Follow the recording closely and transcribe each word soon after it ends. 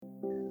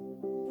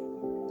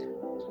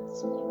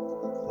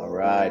All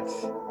right.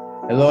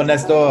 Hello,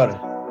 Nestor.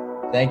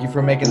 Thank you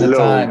for making the Hello.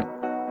 time.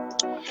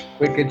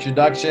 Quick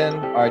introduction.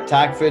 Our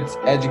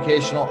TACFIT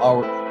educational,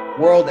 our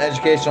world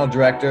educational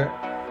director,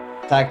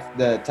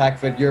 the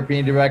TACFIT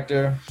European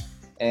director,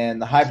 and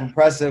the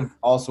Hyperpressive,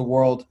 also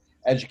world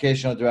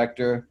educational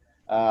director.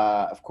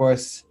 Of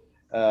course,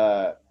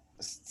 uh,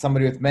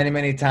 somebody with many,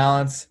 many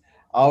talents.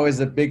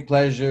 Always a big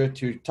pleasure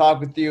to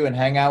talk with you and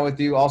hang out with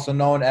you, also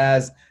known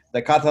as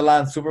the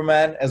Catalan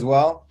Superman as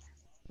well.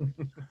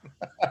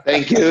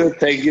 Thank you.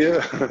 Thank you.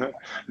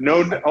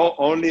 Known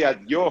only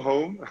at your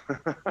home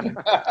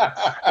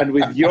and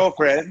with your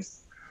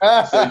friends.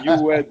 So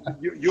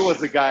you was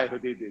the guy who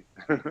did it.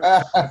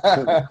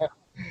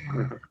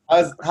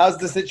 how's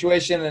the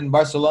situation in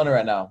Barcelona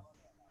right now?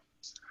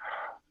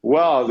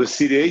 Well, the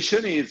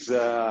situation is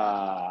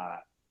a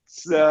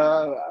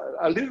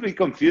little bit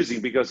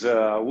confusing because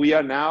we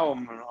are now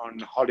on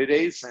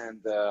holidays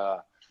and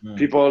Hmm.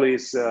 people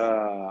is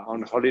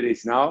on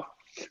holidays now,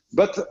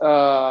 but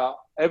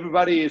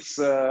everybody is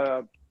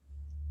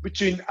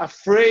between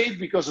afraid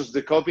because of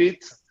the COVID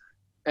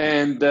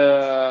and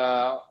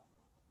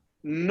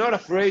not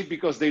afraid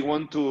because they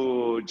want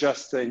to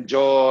just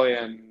enjoy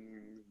and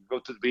go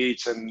to the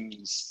beach and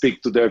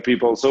speak to their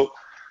people. So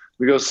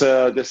because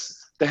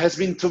there has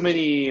been too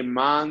many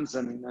months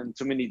and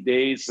too many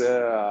days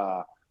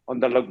on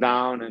the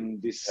lockdown,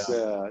 and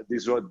Yeah.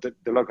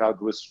 the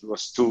lockout was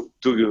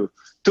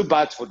too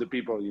bad for the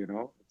people, you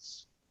know.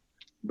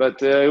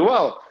 But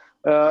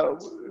uh,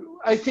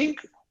 I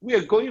think we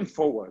are going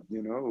forward.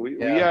 You know,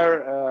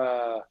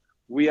 Yeah.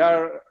 we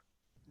are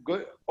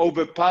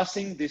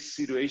overpassing this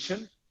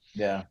situation,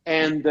 Yeah.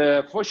 and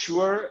for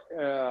sure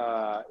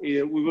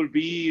we will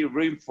be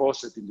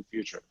reinforced in the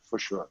future for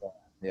sure.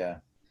 Yeah.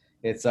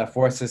 It's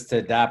forced us to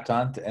adapt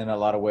on in a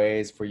lot of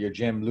ways for your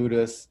gym,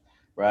 Ludus,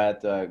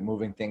 right?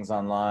 Moving things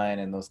online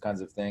and those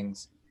kinds of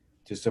things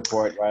to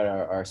support, right,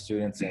 our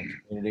students and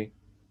community.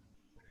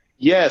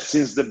 Yes,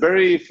 since the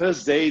very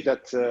first day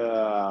that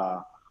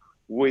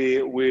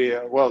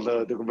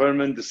the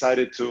government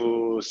decided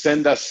to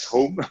send us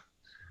home,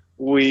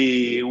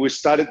 we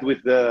started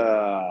with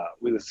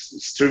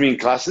streaming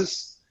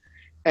classes,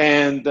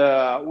 and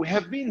we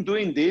have been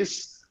doing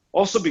this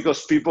also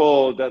because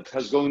people that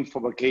has gone for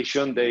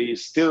vacation, they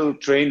still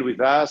train with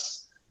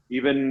us,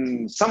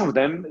 even some of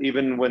them,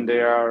 even when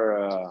they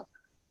are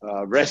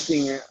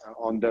resting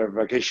on their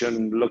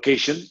vacation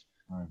location.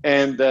 Mm.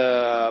 And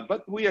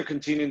but we are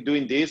continuing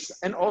doing this,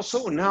 and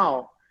also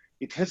now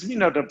it has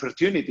been an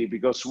opportunity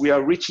because we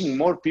are reaching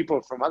more people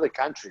from other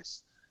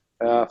countries.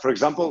 For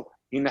example,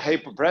 in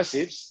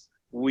hyperpressives,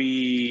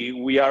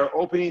 we are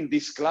opening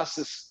these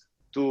classes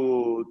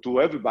to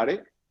Yes.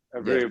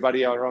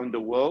 everybody around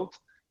the world,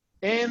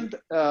 and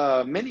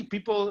many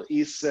people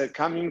is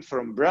coming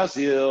from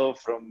Brazil,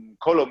 from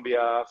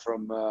Colombia,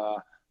 from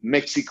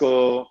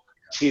Mexico,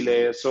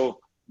 Chile. So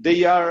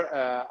they are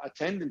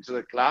attending to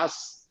the class,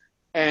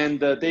 and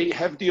they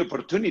have the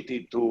opportunity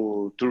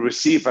to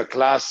receive a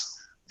class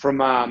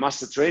from a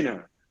master trainer.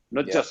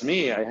 Not Yeah. just me.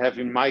 I have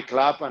in my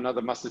club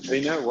another master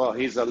trainer. Well,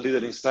 he's a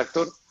leader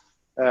instructor.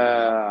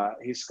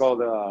 He's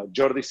called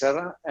Jordi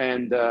Serra,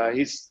 and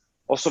he's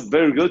also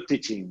very good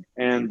teaching.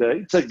 And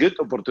it's a good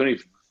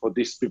opportunity for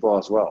these people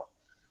as well.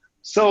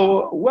 So,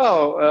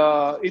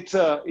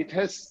 it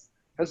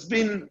has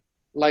been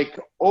like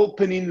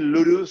opening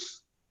Ludus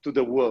to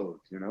the world.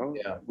 You know,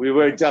 Yeah. we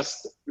were just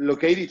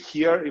located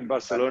here in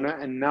Barcelona,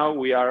 and now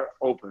we are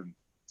open.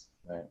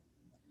 Right.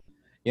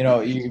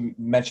 You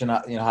mentioned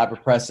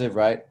hyperpressive,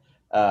 right?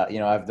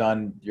 I've done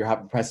your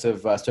hyperpressive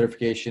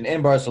certification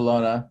in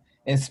Barcelona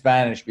in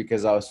Spanish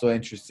because I was so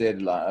interested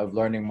of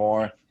learning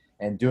more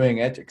and doing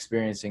it,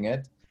 experiencing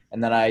it.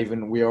 And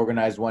then we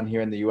organized one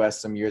here in the U.S.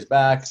 some years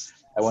back.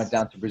 I went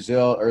down to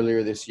Brazil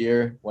earlier this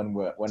year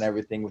when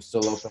everything was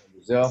still open in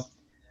Brazil.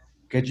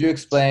 Could you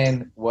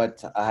explain what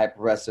the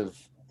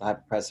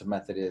hyperpressive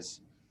method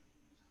is?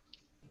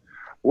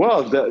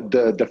 Well,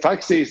 the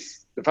fact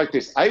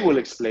is I will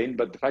explain,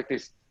 but the fact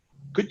is,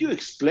 could you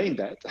explain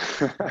that?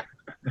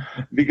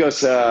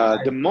 Because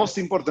the most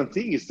important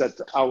thing is that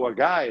our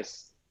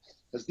guys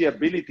has the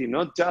ability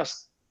not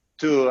just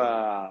to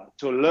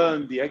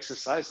learn the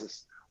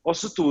exercises,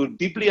 also to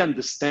deeply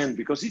understand,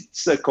 because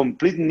it's a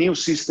complete new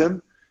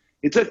system.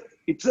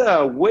 It's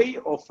a way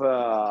of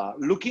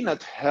looking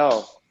at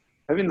health,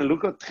 having a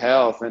look at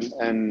health,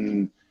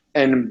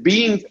 and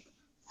being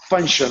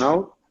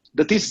functional,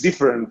 that is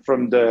different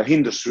from the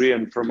industry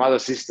and from other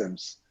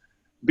systems.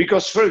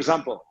 Because, for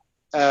example,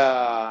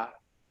 uh,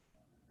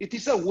 it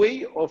is a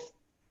way of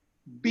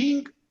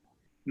being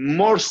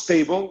more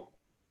stable,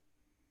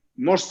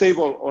 more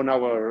stable on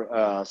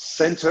our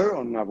center,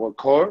 on our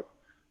core,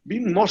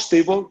 being more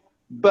stable.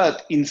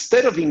 But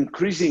instead of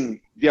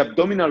increasing the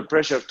abdominal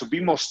pressure to be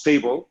more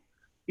stable,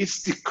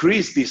 it's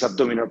decrease this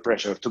abdominal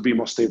pressure to be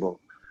more stable.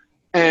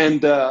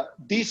 And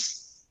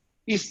this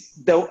is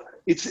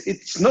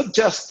it's not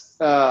just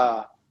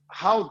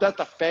how that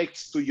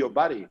affects to your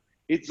body,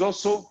 it's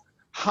also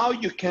how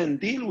you can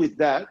deal with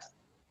that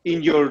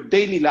in your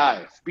daily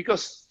life.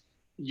 Because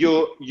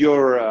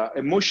your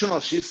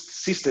emotional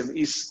system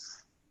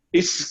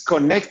is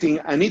connecting,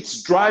 and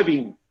it's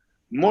driving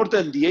more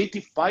than the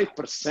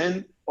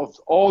 85% of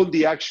all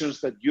the actions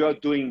that you are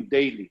doing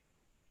daily.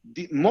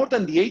 More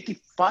than the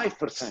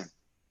 85%,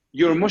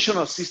 your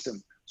emotional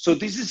system. So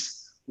this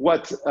is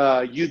what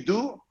you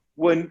do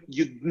when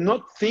you're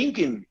not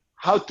thinking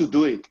how to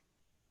do it.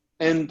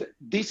 And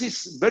this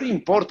is very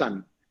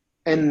important.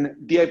 And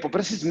the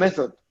hypopresis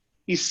method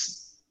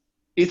it's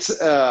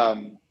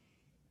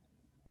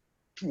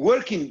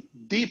working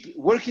deep,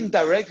 working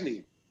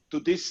directly to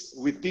this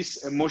with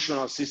this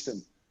emotional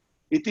system.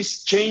 It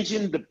is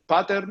changing the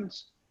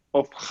patterns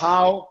of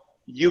how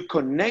you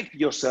connect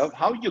yourself,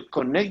 how you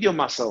connect your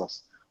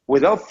muscles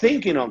without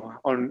thinking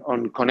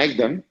on connect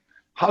them.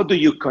 How do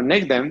you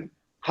connect them?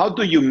 How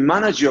do you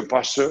manage your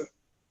posture?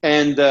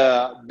 And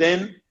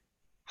then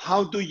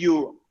how do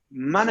you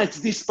manage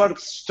this part,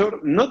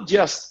 not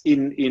just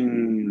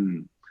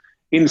in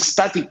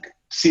static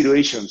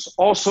situations,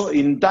 also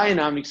in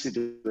dynamic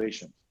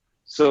situations.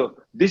 So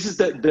this is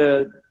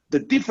the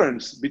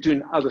difference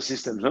between other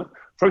systems. No?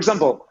 For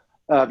example,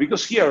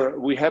 because here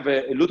we have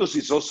Lutos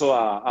is also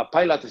a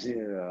Pilates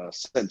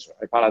center,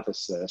 a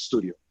Pilates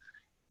studio.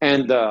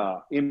 And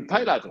in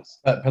Pilates,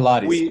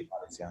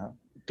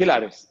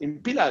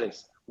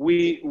 Pilates,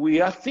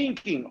 we are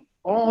thinking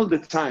all the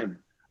time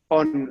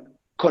on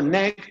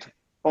connect,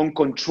 on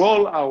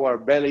control our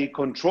belly,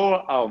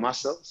 control our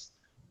muscles,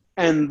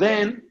 and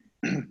then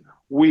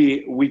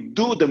we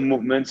do the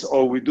movements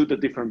or we do the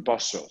different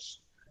postures.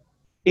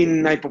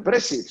 In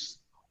hypopressives,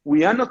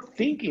 we are not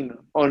thinking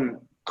on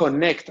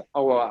connect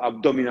our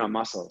abdominal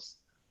muscles.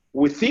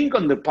 We think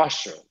on the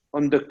posture,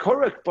 on the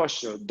correct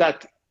posture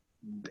that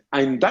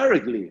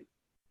indirectly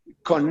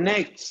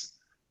connects,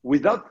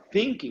 without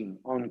thinking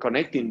on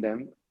connecting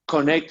them,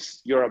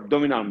 connects your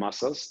abdominal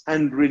muscles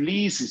and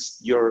releases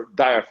your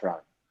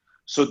diaphragm.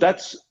 So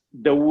that's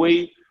the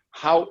way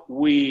how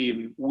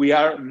we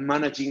are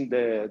managing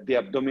the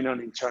abdominal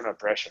internal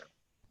pressure.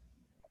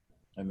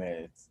 I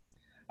mean,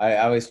 I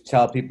always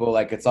tell people,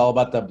 like, it's all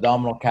about the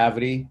abdominal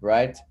cavity,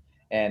 right?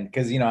 And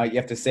because, you know, you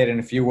have to say it in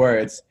a few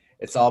words.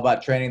 It's all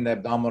about training the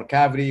abdominal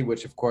cavity,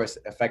 which of course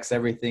affects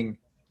everything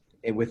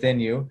within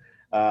you.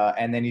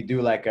 And then you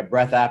do like a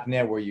breath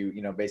apnea where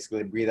you know,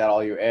 basically breathe out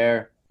all your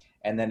air.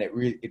 And then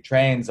it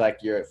trains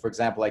like for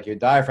example, like your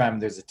diaphragm.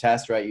 There's a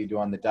test, right? You do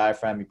on the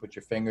diaphragm, you put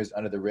your fingers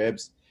under the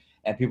ribs,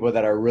 and people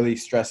that are really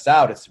stressed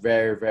out, it's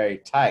very, very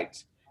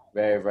tight,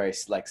 very, very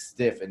like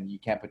stiff, and you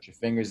can't put your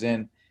fingers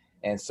in.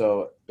 And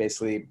so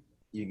basically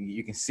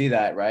you can see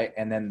that, right?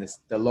 And then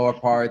the lower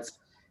parts,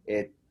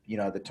 you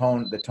know, the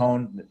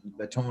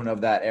tone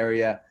of that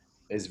area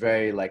is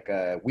very like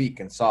weak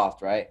and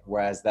soft, right?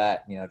 Whereas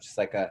that, you know, just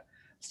like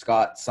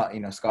Scott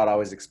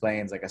always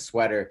explains, like a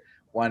sweater,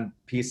 one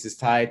piece is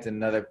tight and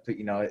another,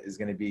 you know, is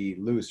going to be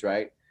loose,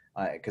 right?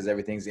 Because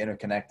everything's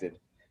interconnected.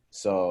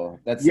 So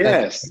that's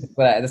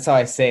how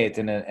I say it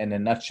in a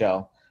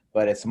nutshell,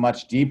 but it's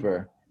much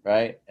deeper,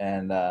 right?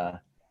 And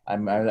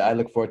I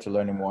look forward to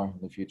learning more in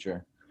the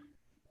future.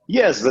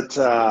 Yes, but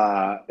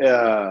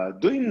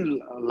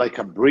doing like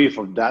a brief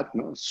of that,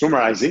 no?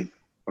 Summarizing,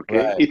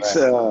 okay, Right,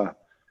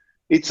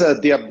 it's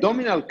the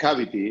abdominal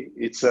cavity.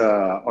 It's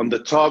on the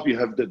top you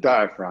have the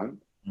diaphragm,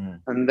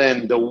 and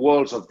then the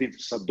walls of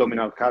this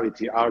abdominal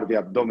cavity are the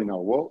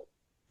abdominal wall,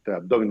 the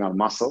abdominal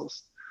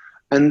muscles,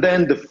 and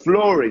then the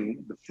floor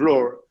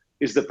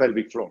is the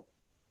pelvic floor,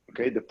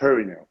 okay, the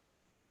perineum.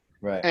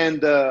 Right.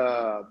 And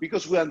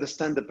because we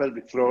understand the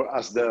pelvic floor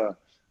as the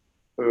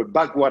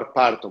backward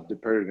part of the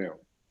perineum.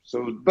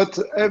 So, but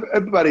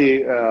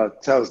everybody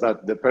tells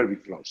that the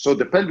pelvic floor. So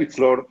the pelvic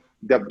floor,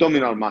 the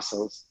abdominal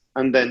muscles,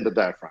 and then the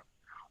diaphragm.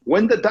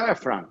 When the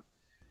diaphragm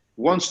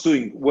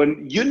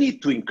when you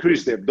need to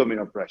increase the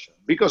abdominal pressure,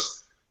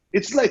 because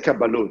it's like a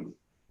balloon.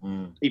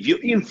 If you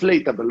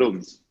inflate a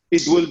balloon,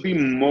 it will be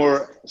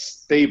more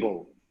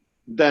stable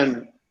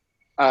than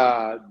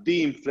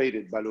the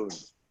inflated balloon,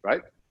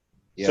 right?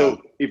 Yeah.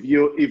 So if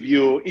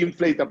you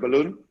inflate a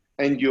balloon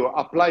and you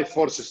apply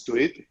forces to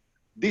it,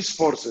 these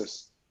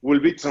forces will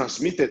be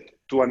transmitted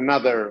to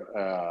another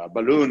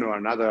balloon or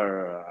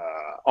another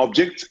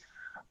object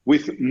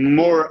with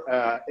more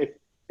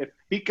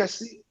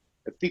efficacy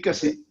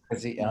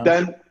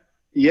than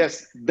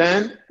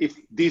if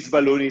this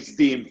balloon is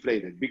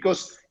de-inflated,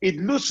 because it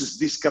loses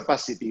this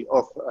capacity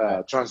of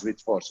transmit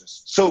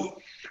forces. So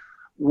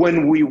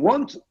when we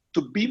want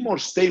to be more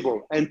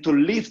stable and to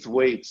lift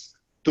weights,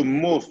 to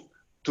move,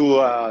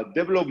 to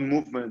develop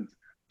movement,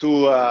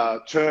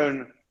 to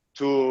turn,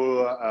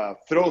 to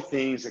throw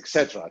things,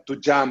 etc., to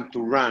jump,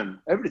 to run,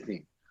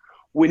 everything,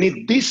 we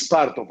need this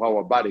part of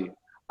our body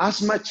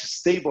as much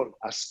stable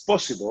as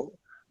possible,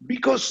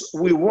 because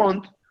we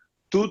want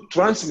to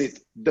transmit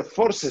the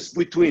forces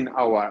between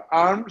our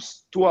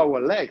arms to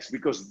our legs,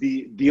 because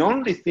the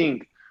only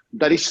thing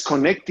that is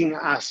connecting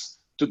us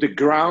to the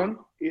ground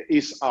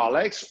is our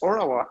legs or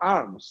our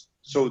arms.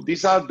 So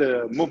these are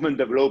the movement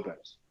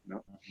developers. You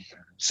know?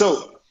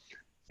 So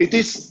it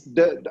is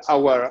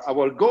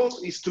our goal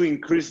is to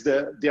increase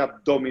the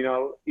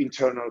abdominal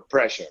internal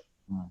pressure.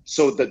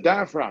 So the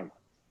diaphragm,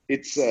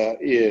 it's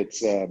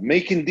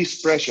making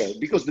this pressure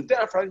because the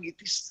diaphragm, it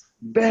is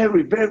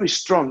very, very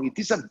strong. It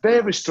is a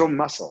very strong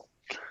muscle.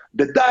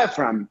 The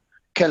diaphragm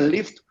can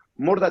lift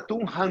more than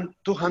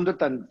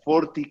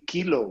 240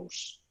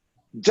 kilos,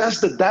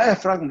 just the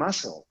diaphragm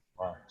muscle.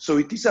 Wow. So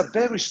it is a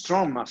very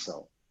strong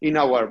muscle in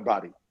our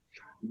body.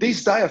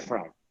 This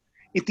diaphragm,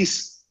 it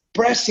is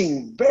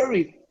pressing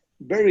very,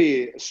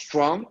 very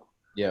strong.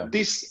 Yeah.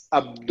 This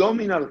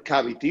abdominal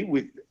cavity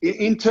with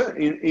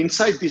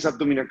inside this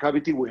abdominal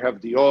cavity, we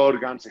have the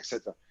organs,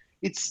 etc.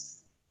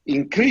 It's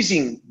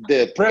increasing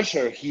the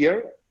pressure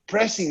here,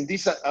 pressing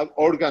these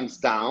organs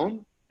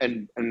down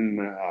and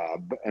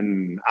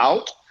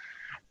out.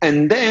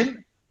 And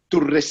then to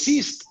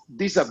resist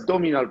this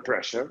abdominal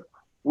pressure,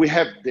 we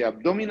have the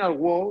abdominal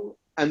wall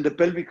and the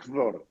pelvic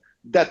floor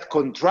that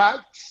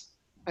contracts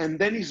and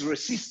then is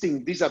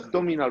resisting this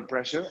abdominal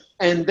pressure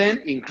and then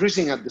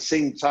increasing at the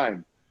same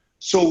time.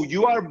 So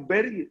you are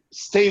very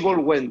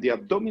stable when the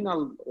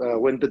abdominal,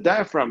 when the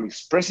diaphragm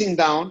is pressing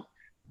down,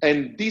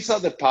 and these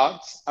other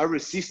parts are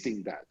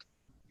resisting that.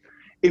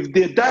 If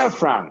the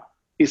diaphragm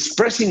is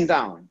pressing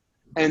down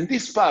and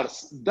these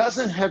parts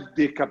doesn't have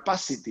the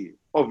capacity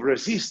of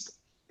resist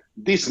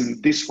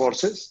these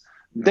forces,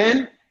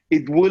 then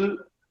it will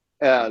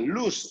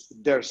lose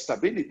their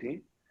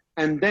stability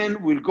and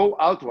then will go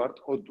outward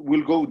or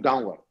will go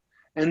downward.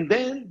 And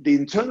then the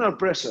internal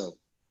pressure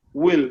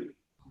will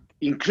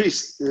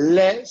increase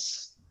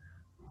less,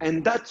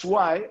 and that's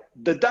why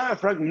the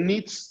diaphragm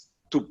needs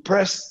to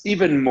press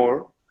even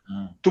more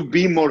to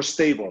be more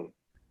stable,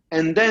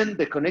 and then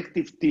the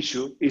connective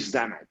tissue is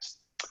damaged.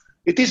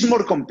 It is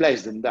more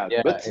complex than that,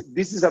 but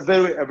this is a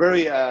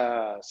very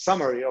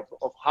summary of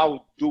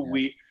how do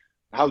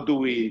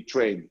we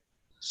train.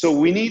 So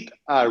we need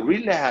a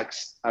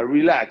relaxed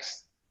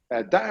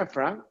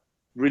diaphragm,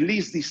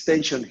 release this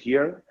tension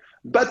here,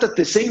 but at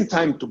the same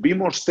time, to be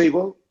more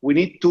stable, we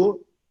need to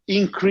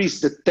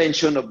increase the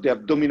tension of the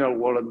abdominal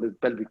wall and the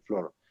pelvic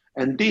floor.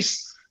 And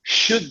this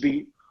should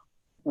be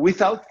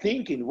without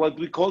thinking what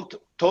we call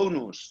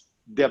tonus,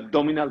 the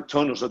abdominal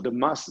tonus or the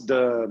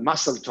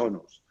muscle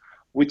tonus,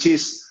 which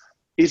is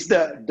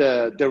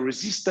the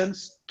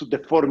resistance to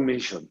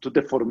deformation,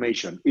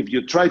 If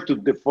you try to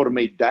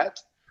deformate that,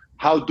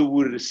 how do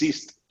we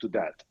resist to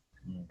that?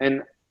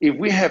 And if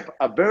we have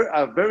a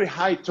very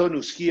high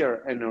tonus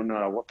here and on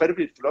our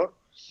pelvic floor,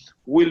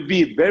 will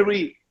be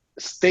very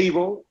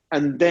stable,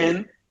 and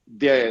then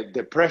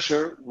the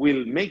pressure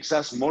will make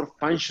us more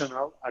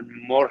functional and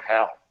more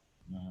health.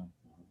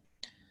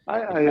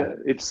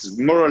 It's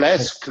more or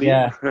less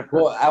clear. Yeah.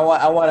 Well,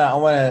 I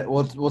wanna.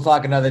 We'll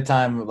talk another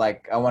time.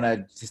 Like I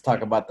wanna just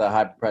talk about the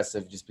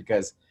hyperpressive, just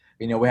because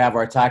we have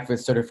our TACFIT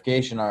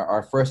certification,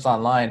 our first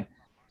online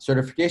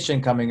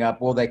certification coming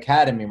up. Well, the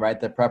academy, right?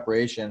 The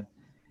preparation,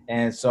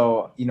 and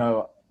so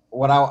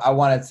what I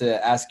wanted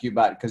to ask you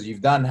about, because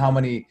you've done how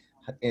many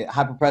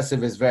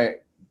hyperpressive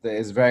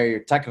is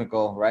very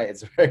technical, right?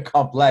 It's very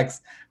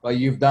complex. But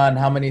you've done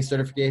how many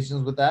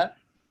certifications with that?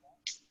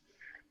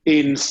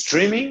 In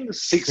streaming,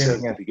 six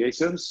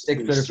certifications.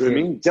 In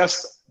streaming,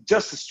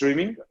 just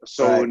streaming,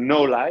 so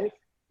no live.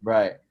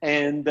 Right.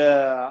 And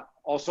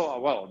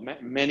also,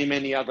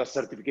 many other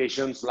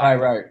certifications. Live.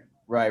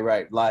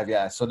 Right. Live,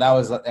 yeah. So that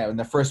was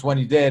the first one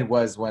you did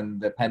was when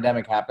the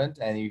pandemic happened,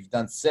 and you've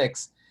done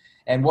 6.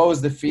 And what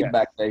was the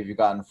feedback that you've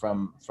gotten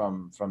from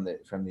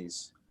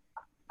these?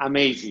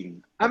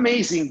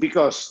 Amazing,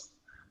 because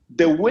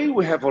the way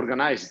we have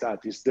organized that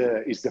is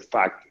the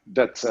fact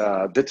that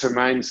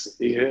determines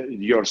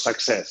your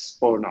success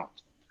or not.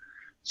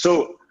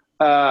 So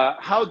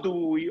how do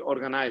we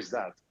organize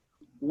that?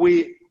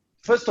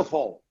 First of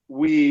all,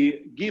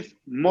 we give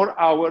more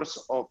hours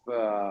of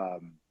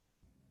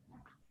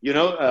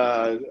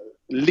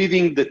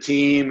leading the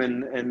team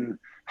and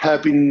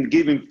helping,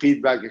 giving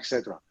feedback,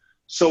 etc.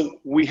 So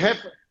we have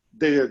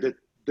the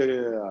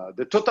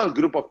total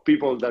group of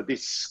people that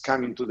is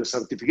coming to the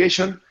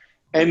certification,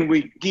 and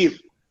we give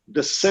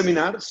the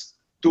seminars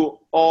to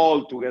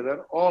all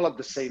together, all at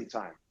the same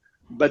time.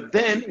 But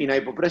then in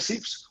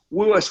hypopressives,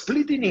 we were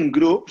splitting in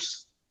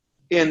groups,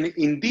 and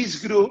in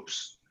these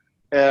groups,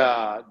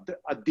 at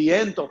the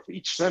end of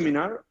each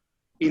seminar,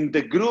 in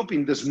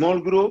the small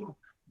group,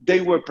 they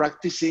were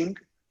practicing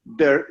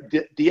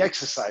the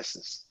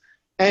exercises.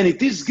 And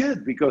it is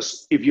good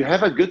because if you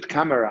have a good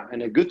camera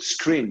and a good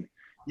screen,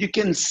 you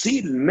can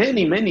see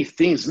many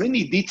things,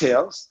 many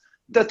details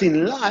that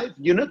in live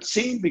you're not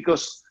seeing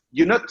because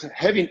you're not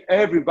having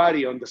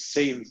everybody on the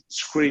same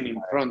screen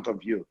in front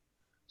of you.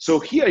 So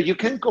here you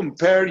can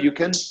compare, you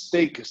can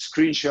take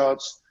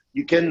screenshots,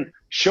 you can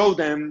show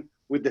them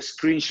with the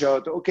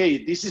screenshot,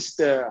 okay, this is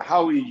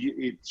how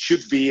it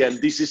should be,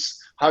 and this is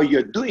how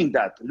you're doing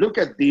that. Look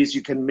at this,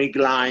 you can make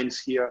lines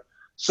here.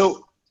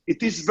 So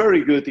it is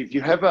very good if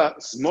you have a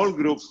small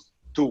group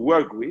to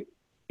work with.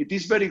 It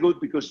is very good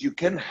because you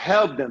can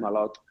help them a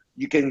lot.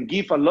 You can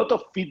give a lot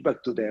of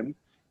feedback to them.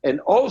 And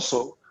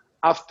also,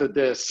 after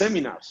the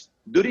seminars,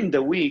 during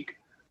the week,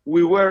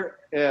 we were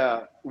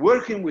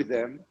working with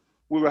them.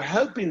 We were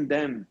helping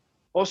them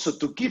also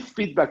to give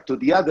feedback to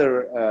the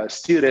other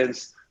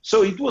students.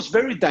 So it was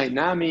very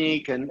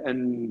dynamic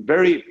and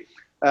very,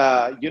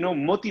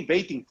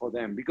 motivating for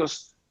them,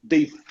 because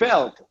they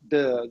felt,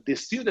 the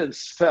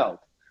students felt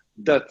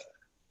that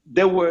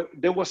there was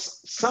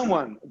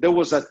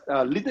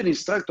a leader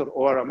instructor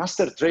or a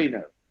master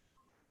trainer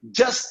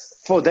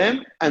just for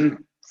them,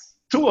 and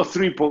two or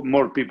three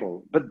more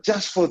people, but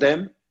just for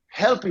them,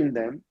 helping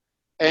them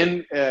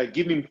and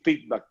giving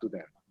feedback to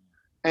them.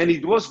 And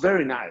it was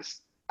very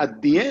nice.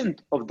 At the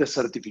end of the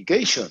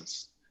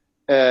certifications,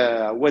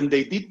 when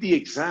they did the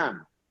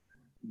exam,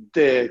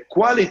 the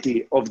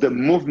quality of the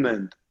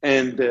movement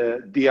and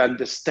the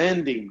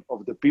understanding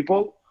of the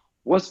people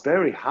was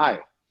very high,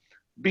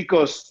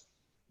 because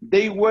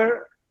they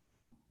were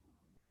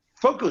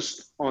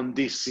focused on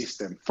this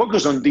system,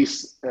 focused on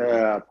this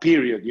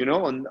period,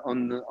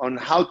 on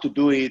how to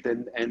do it,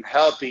 and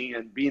helping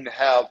and being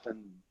helped.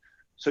 And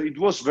so it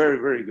was very,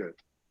 very good.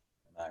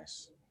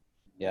 Nice.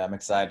 Yeah, I'm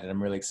excited.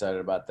 I'm really excited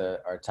about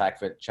our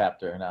TACFIT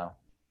chapter now.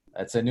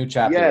 It's a new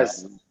chapter.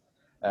 Yes.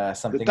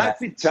 Something the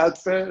TACFIT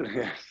chapter,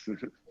 yes.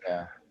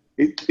 Yeah.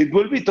 It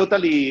will be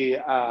totally,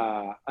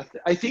 I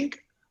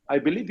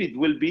believe it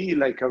will be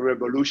like a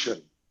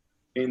revolution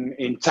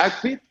in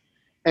TACFIT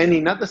and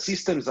in other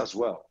systems as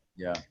well.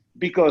 Yeah.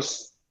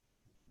 Because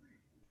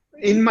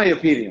in my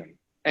opinion,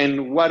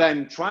 and what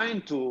I'm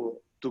trying to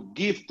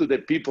give to the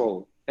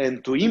people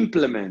and to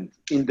implement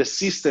in the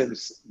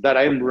systems that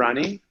I'm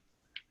running,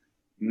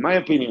 in my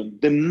opinion,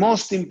 the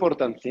most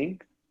important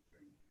thing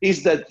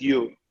is that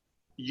your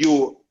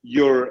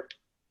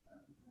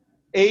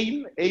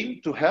aim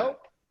to help,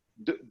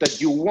 that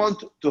you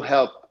want to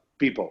help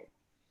people.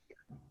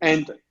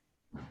 And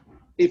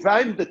if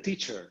I'm the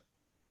teacher,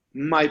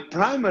 my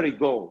primary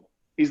goal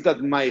is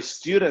that my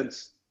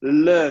students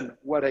learn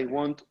what I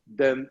want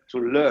them to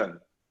learn.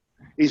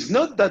 It's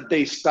not that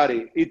they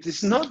study. It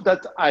is not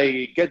that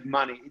I get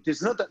money. It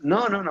is not that,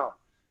 no.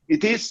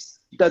 It is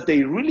that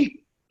they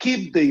really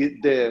keep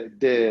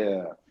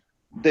the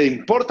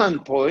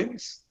important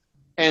points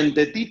and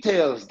the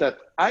details that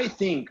I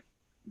think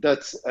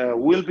that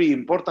will be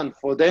important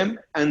for them,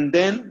 and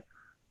then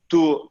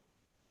to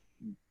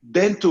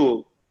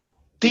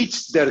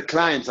teach their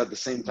clients at the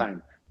same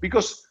time.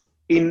 Because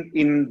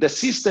in the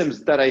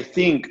systems that I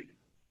think,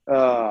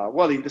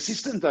 in the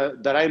system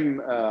that I'm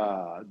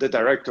the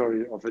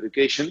director of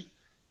education,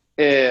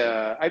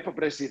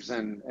 hypopressives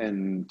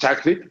and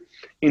TACFIT,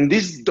 in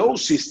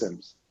those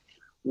systems,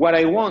 what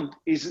I want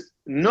is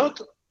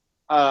not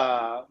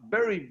a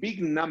very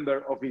big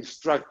number of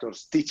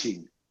instructors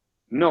teaching.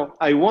 No,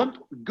 I want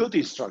good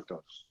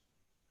instructors.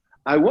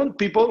 I want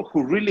people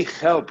who really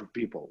help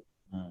people.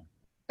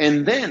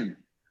 And then,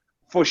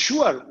 for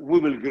sure, we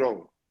will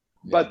grow.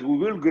 Yeah. But we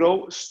will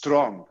grow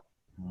strong.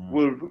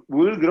 We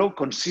will grow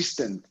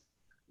consistent.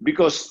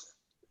 Because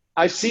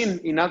I've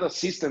seen in other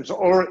systems,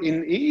 or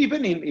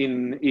even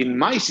in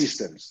my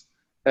systems,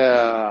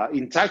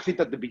 in TACFIT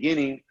at the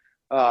beginning,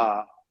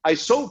 I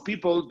saw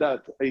people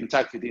that, in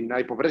TACFIT, in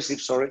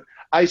hypopressives,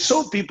 I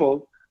saw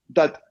people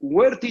that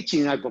were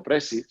teaching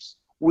hypopressives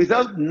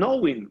without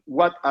knowing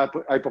what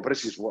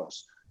hypopressives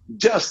was,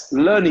 just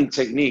learning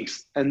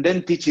techniques and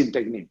then teaching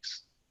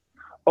techniques.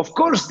 Of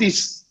course,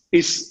 this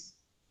is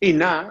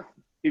enough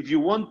if you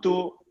want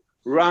to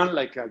run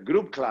like a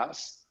group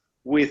class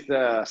with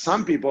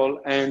some people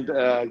and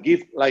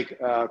give like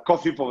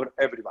coffee for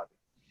everybody.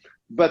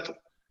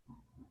 But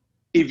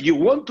if you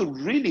want to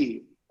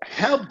really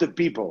help the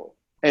people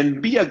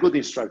and be a good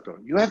instructor,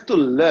 you have to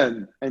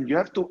learn and you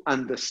have to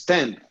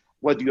understand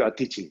what you are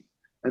teaching.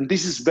 And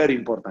this is very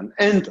important.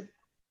 And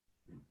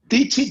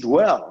teach it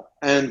well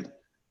and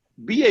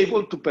be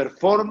able to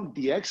perform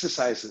the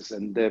exercises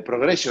and the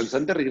progressions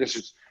and the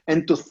regressions,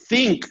 and to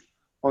think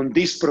on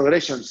these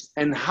progressions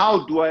and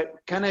how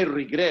can I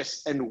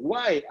regress and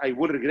why I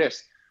will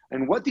regress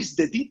and what is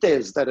the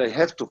details that I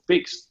have to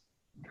fix.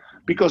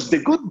 Because the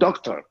good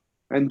doctor,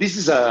 and this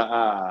is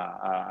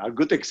a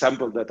good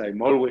example that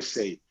I'm always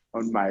say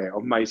on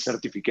my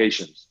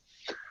certifications,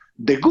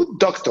 the good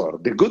doctor,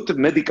 the good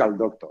medical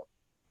doctor,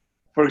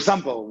 for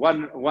example,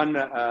 one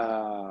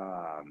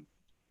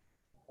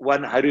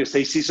how do you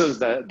say seasons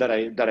that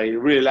I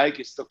really like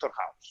is Dr.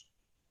 House.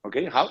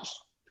 Okay,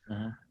 House.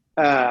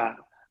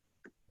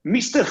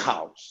 Mr.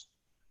 House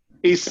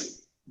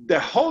is the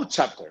whole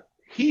chapter.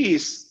 He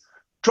is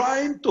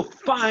trying to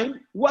find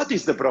what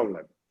is the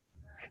problem.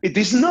 It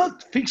is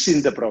not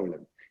fixing the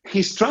problem.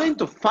 He's trying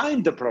to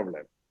find the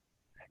problem.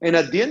 And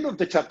at the end of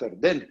the chapter,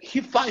 then he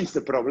finds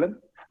the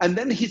problem, and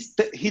then he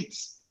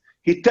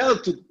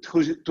tells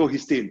to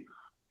his team,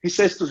 he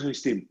says to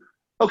his team,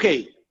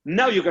 okay,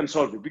 now you can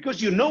solve it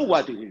because you know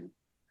what it is.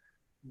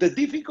 The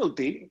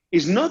difficulty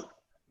is not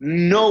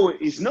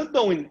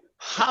knowing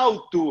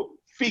how to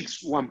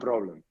fix one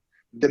problem.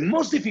 The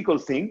most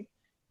difficult thing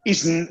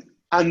is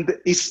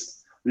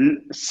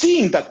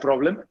seeing that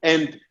problem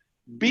and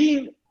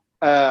being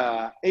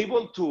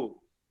able to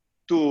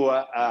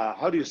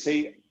how do you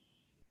say,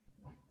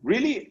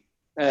 really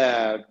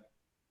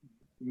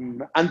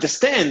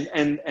understand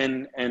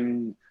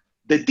and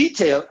the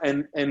detail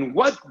and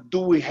what do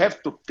we have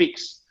to fix.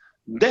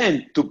 Then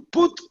to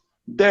put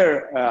there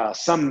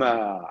some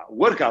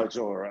workouts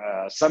or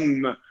some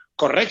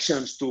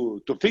corrections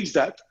to fix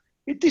that,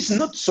 it is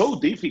not so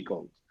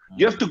difficult.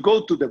 You have to go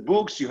to the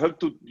books, you have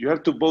to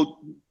go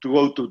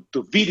to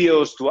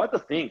videos, to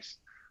other things.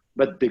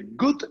 But the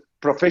good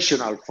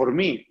professional for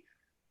me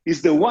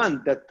is the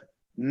one that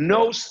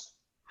knows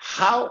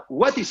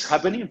what is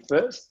happening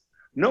first,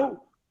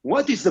 know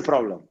what is the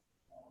problem.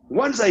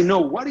 Once I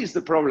know what is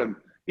the problem,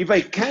 if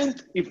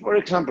for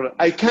example,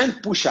 I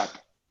can't push up,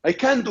 I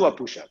can't do a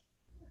push-up.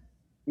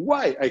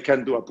 Why I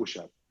can't do a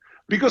push-up?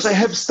 Because I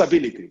have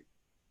stability.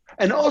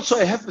 And also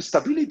I have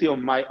stability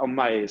on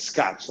my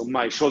scabs, on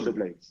my shoulder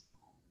blades.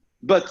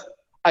 But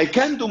I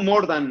can't do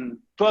more than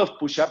 12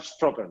 push-ups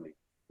properly.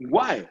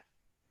 Why?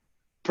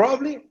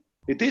 Probably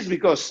it is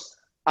because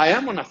I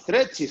am on a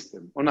threat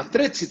system, on a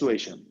threat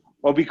situation,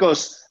 or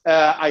because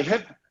I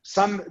have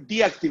some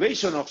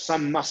deactivation of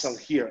some muscle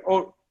here,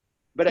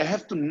 but I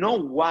have to know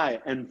why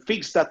and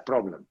fix that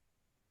problem.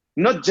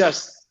 Not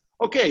just,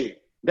 okay,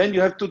 then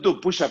you have to do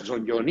push-ups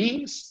on your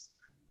knees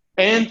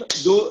and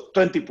do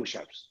 20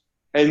 push-ups.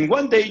 And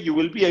one day you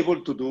will be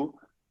able to do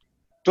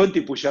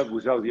 20 push-ups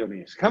without your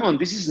knees. Come on,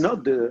 this is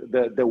not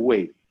the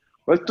way.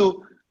 We have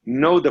to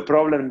know the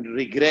problem,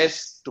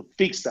 regress to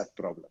fix that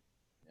problem.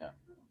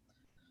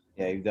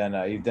 Yeah,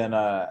 you've done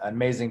an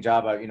amazing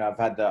job. I've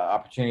had the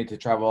opportunity to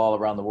travel all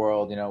around the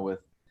world,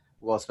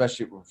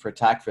 especially for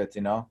TACFIT,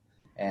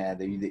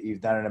 and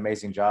you've done an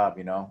amazing job,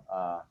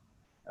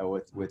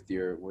 with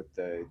your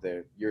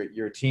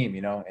team,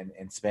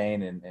 in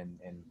Spain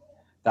and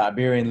the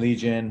Iberian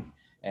Legion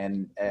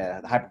and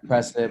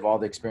Hyperpressive, all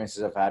the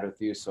experiences I've had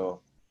with you. So,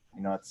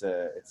 it's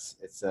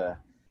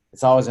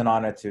always an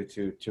honor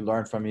to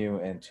learn from you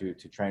and to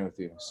train with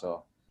you.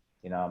 So,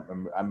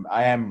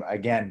 I'm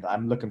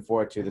looking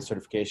forward to the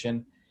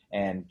certification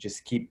and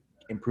just keep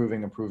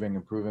improving and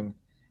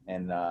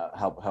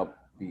help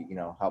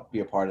be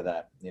a part of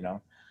that.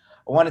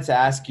 I wanted to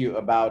ask you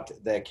about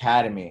the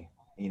academy,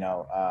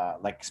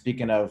 like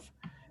speaking of,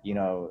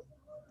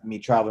 me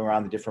traveling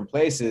around the different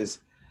places,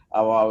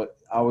 I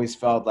always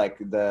felt like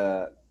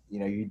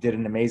you did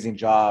an amazing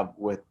job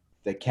with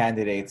the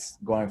candidates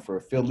going for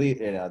a field lead,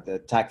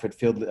 the TACFIT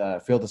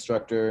field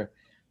instructor,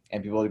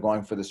 and people are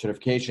going for the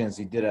certifications.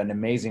 You did an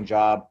amazing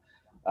job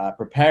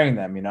preparing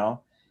them,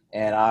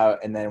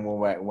 and then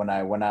when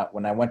I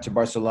went to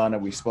Barcelona,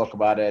 we spoke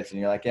about it, and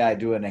you're like, yeah, I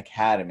do an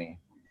academy.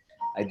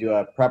 I do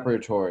a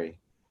preparatory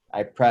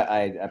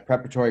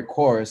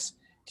course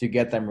to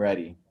get them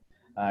ready.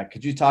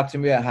 Could you talk to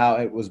me about how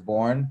it was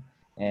born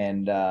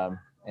and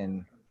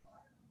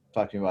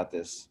talk to me about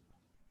this?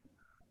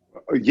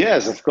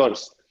 Yes, of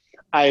course.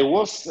 I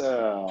was,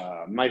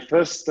 my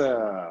first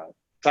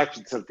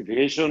TACFIT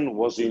certification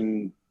was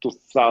in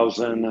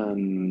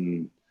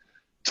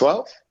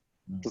 2012.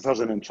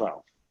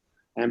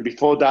 And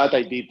before that,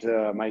 I did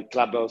my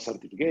club belt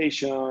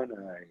certification,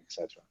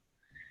 etc.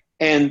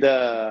 And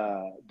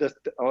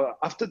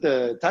after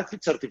the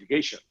TACFIT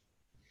certification,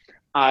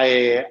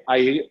 I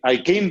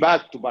came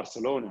back to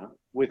Barcelona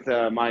with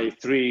my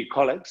 3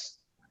 colleagues,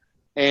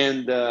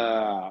 and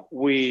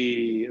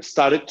we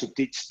started to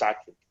teach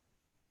TACFIT.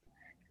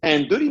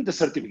 And during the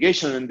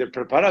certification and the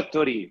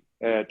preparatory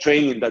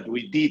training that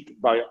we did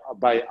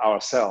by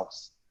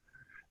ourselves,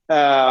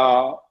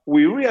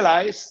 we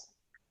realized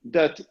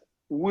that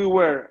we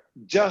were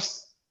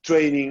just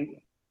training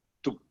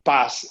to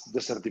pass the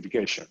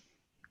certification.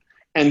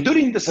 And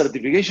during the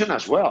certification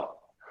as well,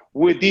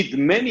 we did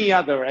many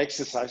other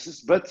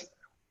exercises, but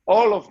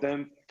all of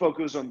them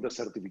focus on the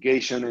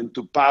certification and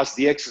to pass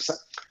the exercise.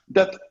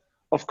 That,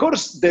 of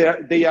course,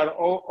 they are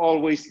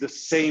always the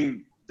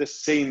same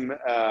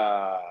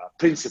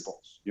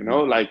principles,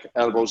 like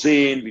elbows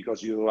in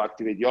because you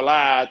activate your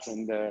lats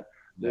and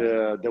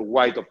the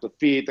weight of the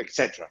feet,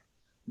 etc.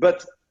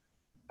 But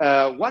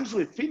once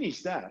we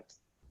finished that,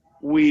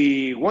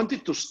 we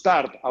wanted to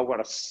start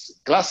our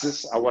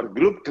classes, our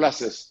group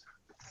classes,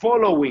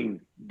 following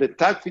the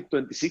TACFIT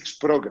 26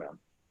 program.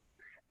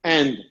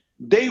 And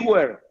they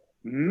were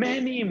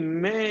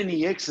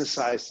many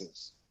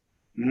exercises,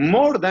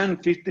 more than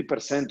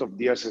 50% of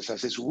the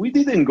exercises. We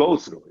didn't go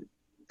through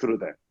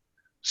them.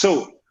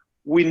 So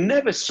we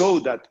never saw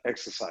that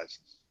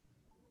exercises.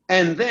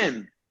 And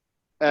then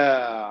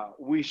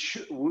we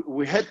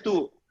had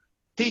to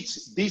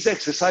teach these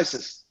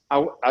exercises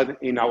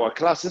in our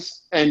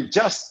classes, and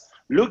just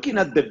looking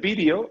at the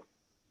video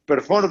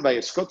performed by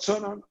Scott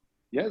Sonnen,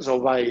 yes,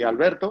 or by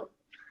Alberto,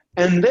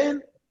 and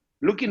then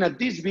looking at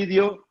this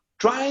video,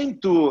 trying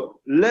to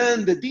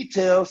learn the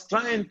details,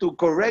 trying to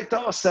correct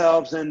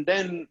ourselves, and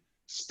then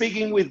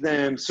speaking with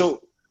them.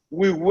 So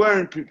we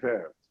weren't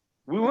prepared.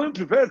 We weren't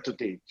prepared to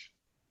teach.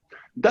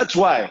 That's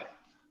why,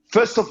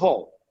 first of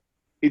all,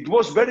 it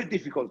was very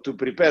difficult to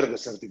prepare the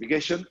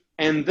certification,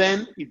 and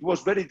then it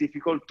was very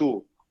difficult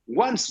to,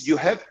 once you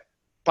have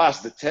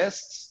passed the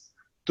tests,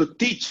 to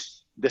teach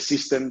the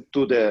system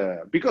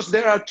because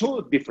there are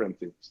 2 different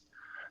things.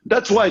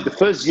 That's why the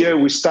first year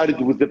we started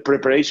with the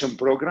preparation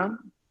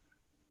program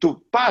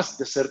to pass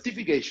the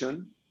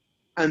certification.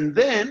 And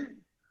then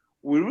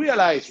we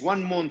realized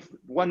 1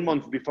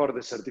 month before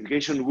the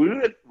certification,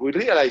 we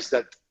realized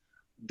that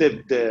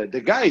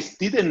the guys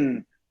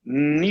didn't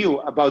knew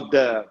about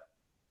the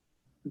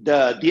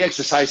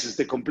exercises,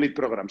 the complete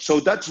program. So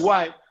that's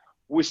why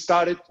we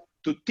started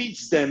to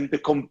teach them the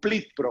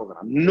complete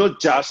program, not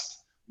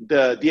just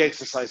the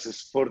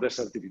exercises for the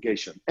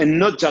certification, and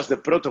not just the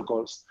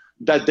protocols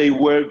that they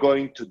were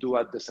going to do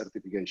at the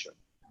certification.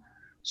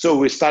 So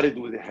we started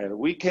with the Hair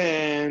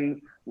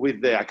Weekend,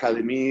 with the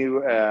Academy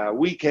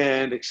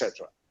Weekend,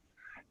 etc.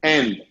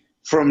 And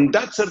from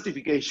that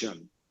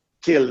certification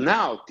till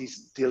now,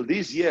 till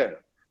this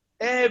year,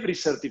 every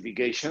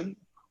certification,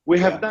 we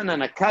have done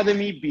an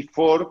academy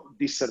before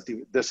the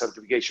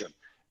certification.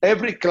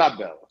 Every Club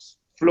Bells,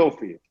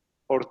 FlowFit,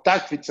 or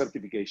TACFit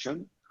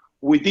certification,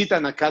 we did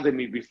an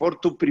academy before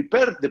to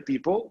prepare the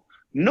people,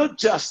 not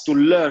just to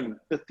learn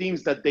the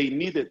things that they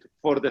needed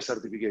for the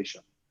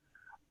certification,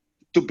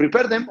 to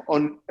prepare them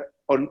on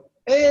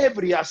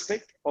every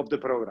aspect of the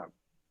program.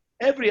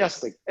 Every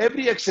aspect,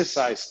 every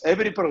exercise,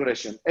 every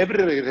progression,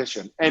 every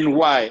regression, and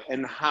why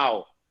and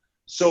how.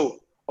 So,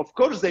 of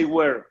course, they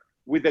were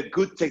with a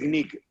good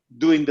technique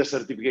doing the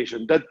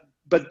certification.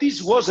 But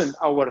this wasn't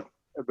our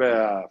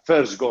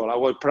first goal,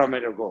 our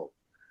primary goal.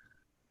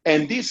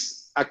 And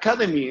this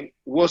academy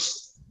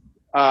was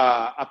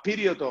a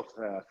period of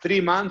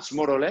 3 months,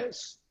 more or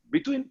less,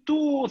 between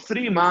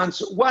 2-3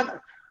 months.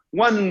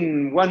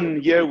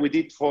 One year we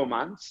did 4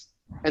 months,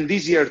 and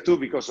this year too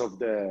because of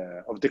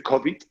the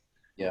COVID.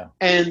 Yeah.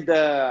 And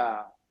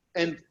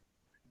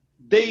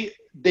they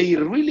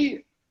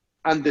really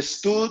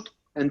understood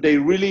and they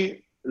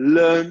really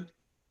learned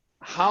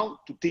how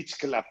to teach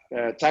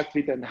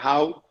TACFit and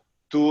how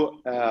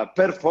to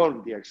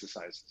perform the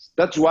exercises.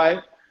 That's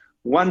why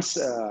once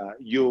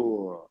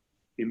you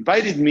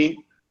invited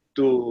me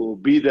to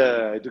be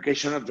the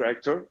educational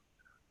director,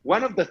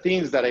 one of the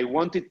things that I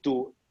wanted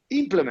to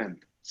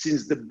implement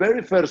since the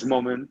very first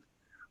moment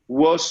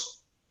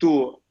was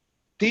to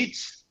teach,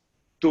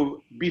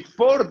 to,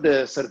 before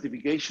the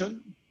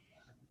certification,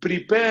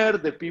 prepare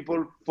the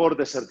people for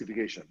the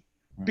certification.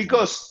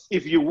 Because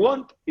if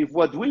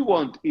what we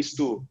want is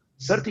to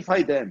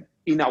certify them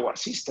in our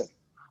system,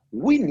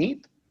 we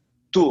need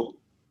to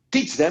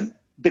teach them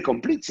the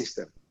complete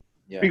system.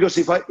 Yeah. Because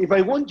if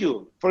I want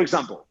you, for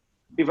example,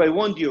 if I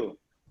want you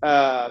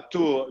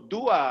to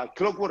do a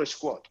clockwork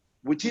squat,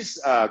 which is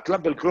a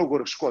Club Bell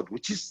clockwork squat,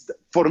 which is,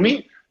 for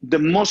me, the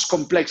most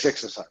complex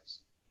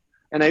exercise,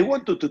 and I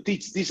want to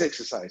teach this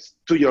exercise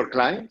to your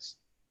clients,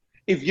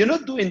 if you're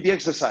not doing the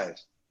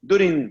exercise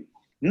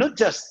not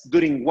just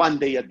during 1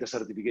 day at the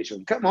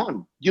certification, come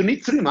on, you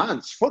need 3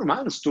 months, 4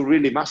 months to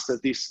really master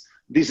this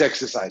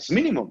exercise,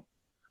 minimum.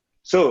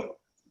 So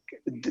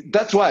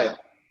that's why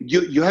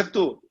you have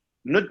to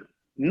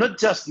not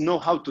just know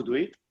how to do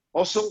it,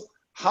 also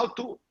how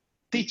to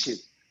teach it,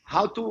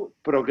 how to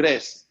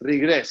progress,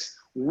 regress.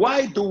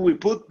 Why do we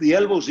put the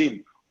elbows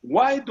in?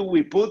 Why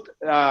we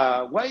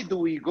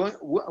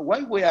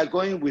are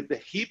going with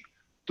the hip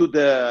to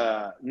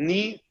the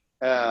knee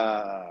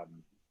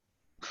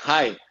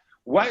high?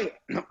 Why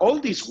all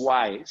these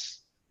whys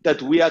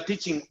that we are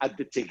teaching at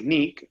the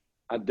technique,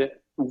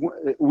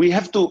 we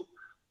have to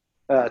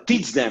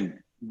teach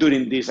them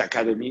during this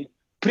academy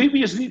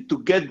previously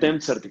to get them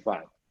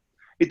certified.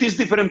 It is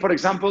different, for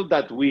example,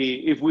 that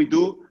if we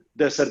do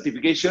the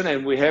certification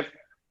and we have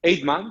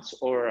 8 months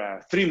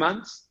or 3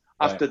 months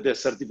after the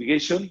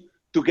certification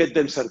to get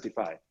them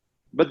certified.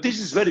 But this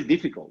is very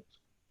difficult.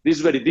 This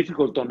is very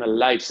difficult on a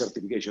live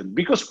certification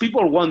because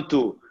people want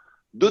to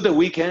do the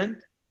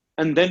weekend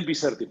and then be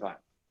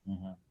certified.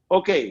 Mm-hmm.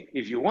 Okay,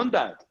 if you want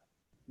that,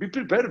 be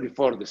prepared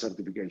before the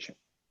certification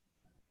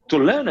to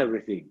learn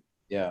everything.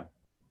 Yeah,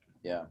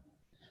 yeah.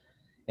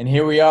 And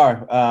here we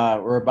are.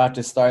 We're about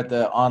to start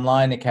the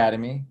online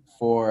academy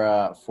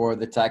for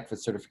the TACFit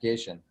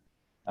certification.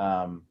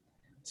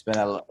 It's been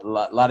a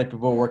lot of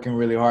people working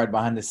really hard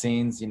behind the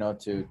scenes,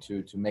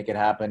 to make it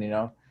happen,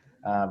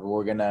 but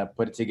we're going to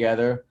put it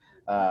together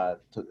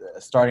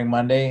starting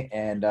Monday.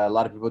 And a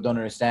lot of people don't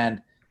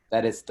understand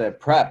that it's the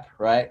prep,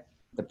 right?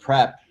 The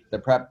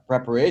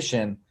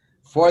preparation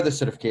for the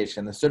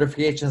certification. The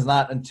certification is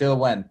not until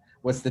when?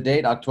 What's the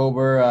date?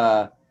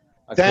 October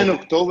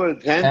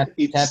 10th.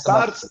 It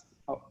starts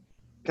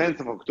 10th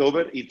of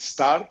October. It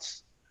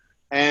starts,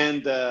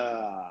 and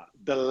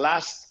the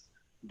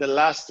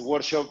last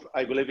workshop,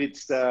 I believe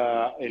it's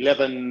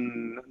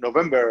 11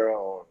 November.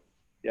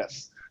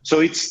 Yes.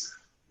 So it's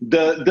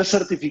the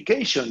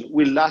certification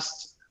will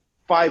last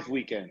 5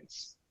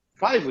 weekends.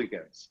 5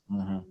 weekends.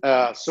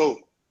 Mm-hmm. So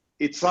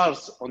it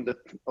starts on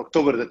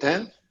October the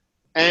 10th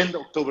and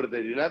October the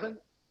 11th,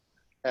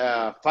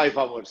 5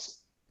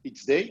 hours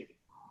each day.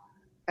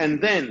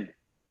 And then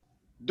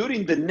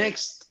during the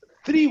next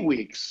 3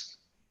 weeks,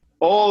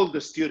 all the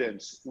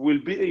students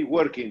will be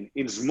working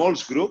in small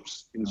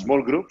groups,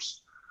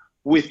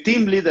 with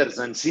team leaders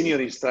and senior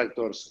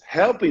instructors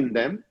helping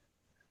them,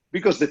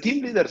 because the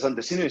team leaders and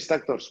the senior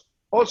instructors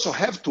also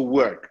have to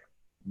work.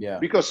 Yeah.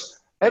 Because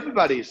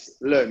everybody's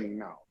learning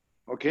now,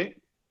 okay?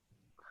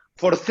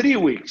 For 3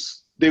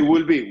 weeks, they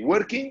will be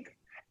working,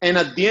 and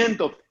at the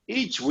end of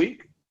each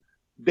week,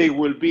 they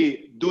will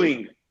be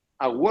doing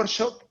a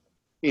workshop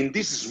in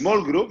these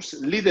small groups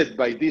led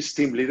by these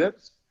team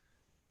leaders.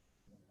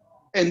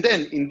 And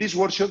then in these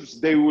workshops,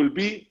 they will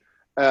be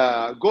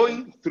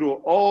going through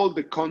all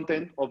the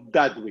content of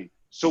that week.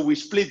 So we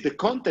split the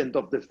content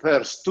of the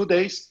first 2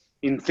 days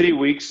in 3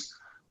 weeks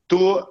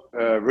to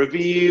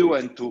review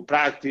and to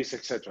practice,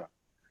 etc.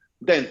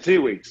 Then 3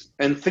 weeks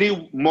and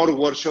 3 more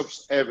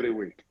workshops every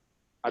week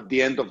at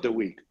the end of the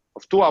week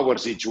of 2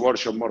 hours each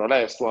workshop, more or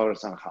less 2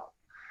 hours and a half.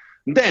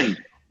 Then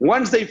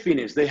once they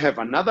finish, they have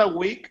another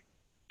week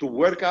to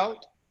work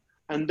out,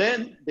 and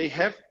then they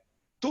have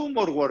 2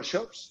 more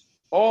workshops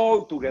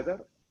all together,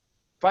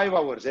 5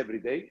 hours every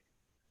day.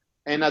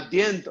 And at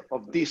the end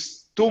of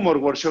these 2 more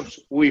workshops,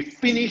 we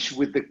finish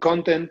with the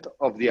content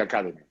of the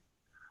academy,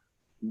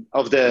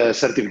 of the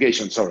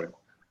certification, sorry.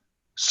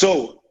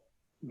 So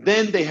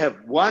then they have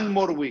 1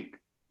 more week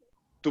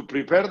to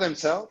prepare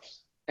themselves.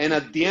 And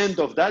at the end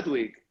of that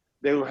week,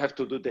 they will have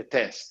to do the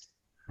test.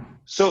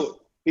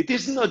 So it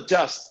is not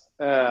just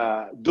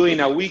doing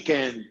a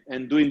weekend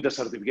and doing the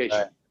certification.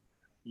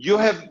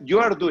 Right. You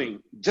are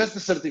doing just the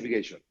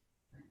certification,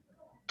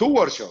 2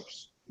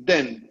 workshops,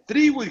 then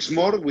 3 weeks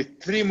more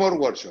with 3 more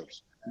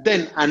workshops,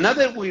 then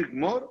another week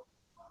more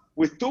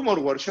with 2 more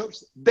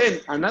workshops,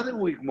 then another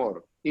week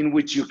more in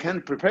which you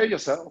can prepare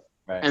yourself,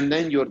 right. And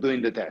then you're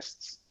doing the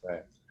tests.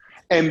 Right.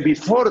 And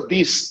before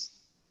this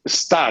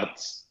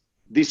starts,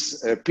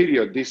 this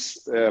period,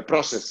 this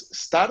process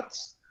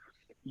starts,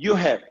 you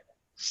have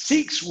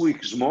 6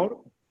 weeks more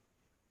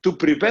to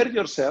prepare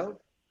yourself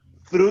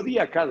through the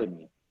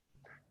academy.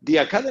 The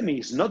academy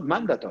is not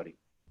mandatory.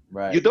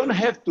 Right. You don't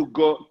have to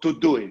go to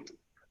do it,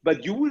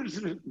 but you will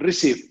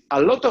receive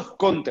a lot of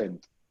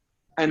content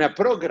and a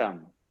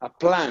program, a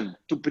plan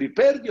to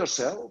prepare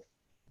yourself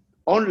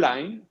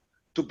online,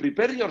 to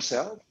prepare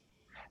yourself,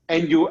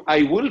 and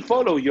I will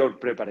follow your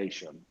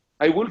preparation.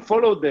 I will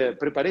follow the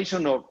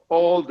preparation of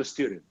all the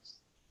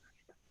students.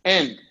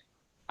 And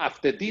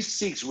after these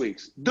 6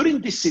 weeks, during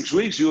these 6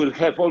 weeks, you will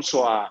have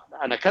also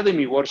an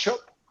academy workshop,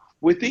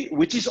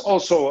 which is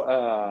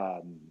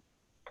also,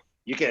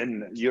 you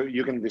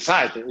can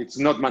decide, it's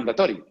not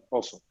mandatory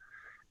also.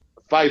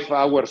 5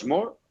 hours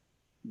more,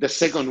 the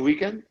second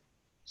weekend.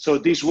 So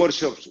these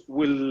workshops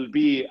will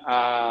be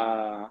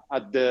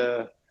at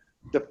the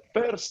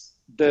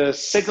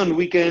second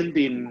weekend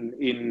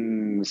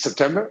in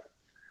September.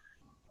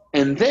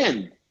 And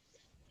then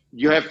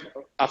you have,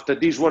 after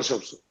these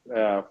workshops,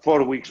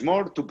 4 weeks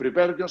more to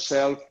prepare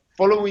yourself,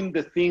 following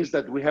the things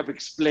that we have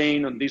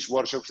explained on these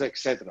workshops,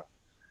 etc.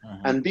 Uh-huh.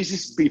 And this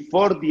is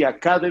before the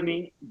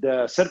academy,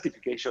 the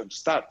certification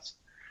starts.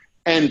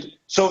 And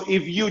so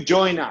if you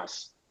join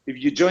us, if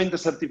you join the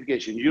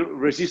certification, you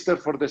register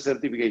for the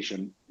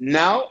certification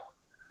now,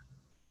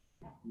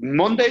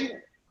 Monday,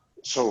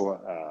 so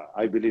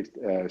I believe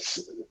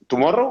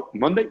tomorrow,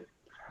 Monday,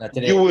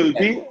 you will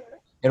be...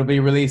 It'll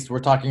be released. We're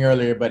talking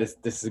earlier, but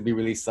this will be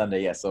released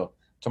Sunday. Yeah, so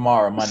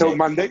tomorrow, Monday.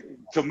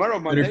 So tomorrow,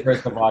 Monday.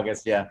 31st of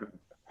August, yeah.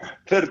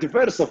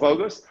 31st of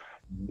August,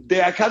 the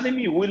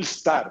academy will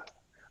start.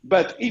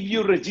 But if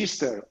you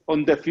register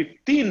on the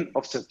 15th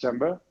of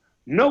September,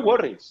 no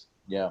worries.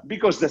 Yeah.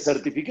 Because the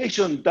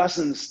certification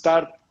doesn't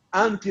start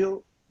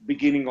until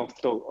beginning of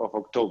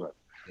October.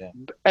 Yeah.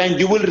 And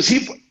you will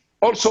receive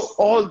also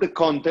all the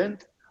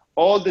content,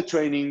 all the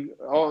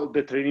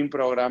training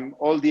program,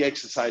 all the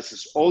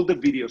exercises, all the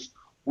videos.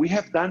 We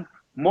have done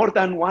more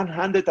than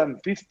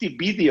 150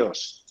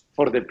 videos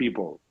for the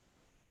people.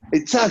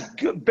 It's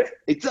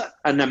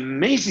an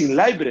amazing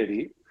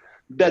library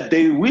that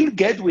they will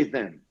get with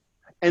them.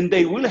 And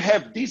they will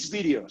have these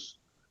videos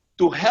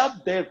to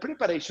help their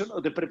preparation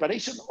or the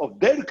preparation of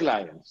their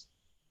clients.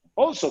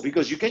 Also,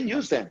 because you can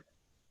use them.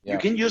 Yeah. You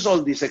can use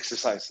all these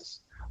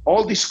exercises,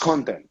 all this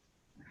content.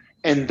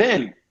 And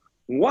then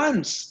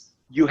once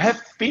you have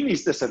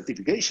finished the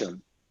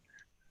certification,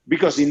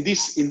 because in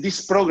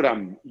this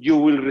program, you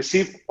will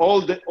receive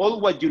all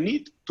what you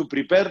need to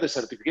prepare the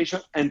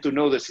certification and to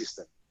know the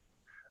system.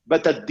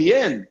 But at the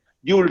end,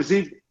 you will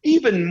receive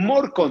even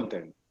more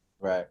content.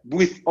 Right.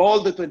 With all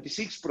the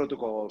 26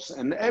 protocols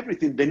and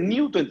everything, the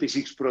new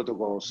 26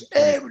 protocols,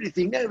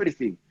 everything.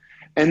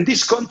 And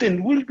this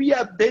content will be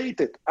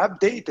updated.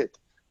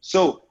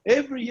 So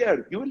every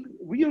year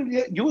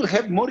you will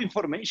have more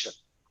information.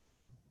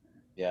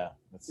 Yeah,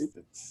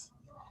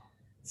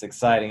 it's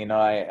exciting. You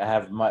know, I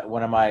have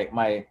one of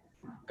my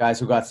guys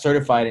who got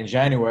certified in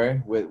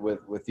January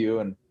with you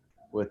and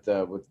with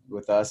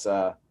us,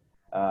 and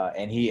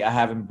I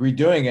have him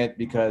redoing it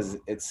because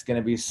it's going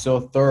to be so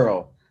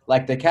thorough.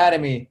 Like the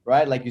academy,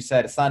 right? Like you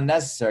said, it's not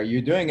necessary.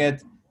 You're doing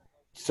it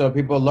so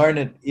people learn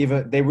it.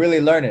 Even they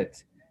really learn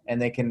it, and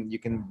you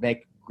can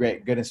make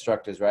good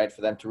instructors, right?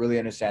 For them to really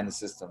understand the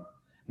system,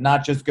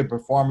 not just good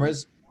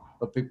performers,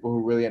 but people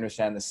who really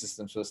understand the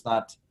system. So it's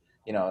not,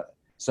 you know.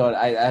 So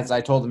as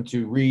I told him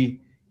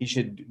he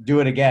should do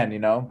it again, you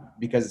know,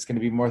 because it's going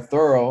to be more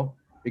thorough,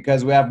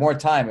 because we have more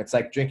time. It's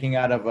like drinking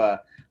out of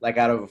a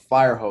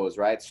fire hose,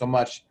 right? So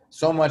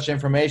much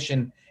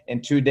information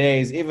in 2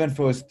 days. Even if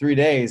it was 3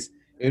 days,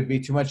 it would be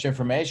too much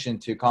information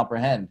to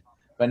comprehend.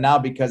 But now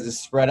because it's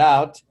spread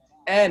out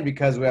and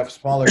because we have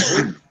smaller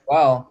groups as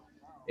well,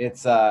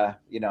 it's I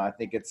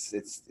think it's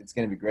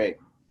going to be great.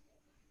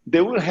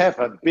 They will have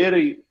a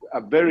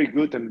very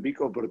good and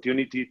big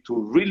opportunity to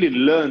really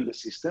learn the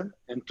system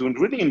and to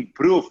really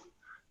improve.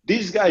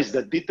 These guys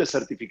that did the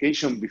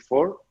certification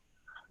before,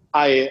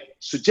 I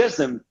suggest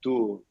them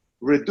to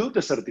redo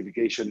the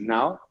certification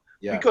now,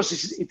 because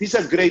it is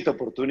a great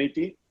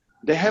opportunity.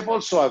 They have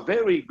also a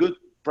very good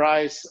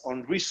price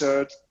on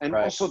research, and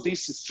also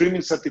this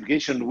streaming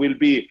certification will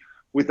be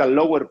with a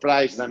lower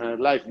price than a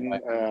live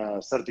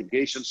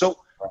certification. So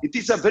it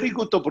is a very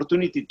good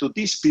opportunity to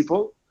these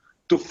people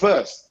to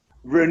first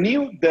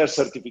renew their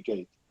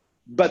certificate.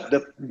 But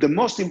the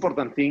most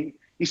important thing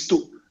is to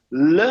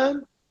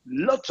learn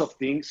lots of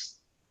things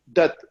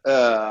that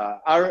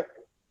are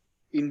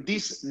in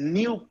this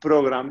new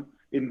program,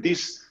 in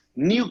this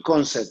new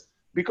concept,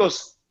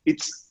 because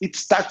it's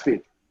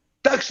TACFIT.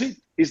 TACFIT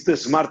is the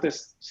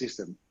smartest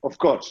system, of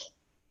course.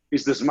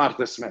 It's the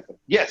smartest method,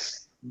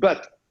 yes,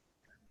 but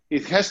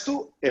it has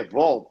to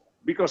evolve,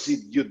 because if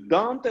you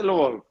don't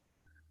evolve,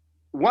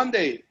 one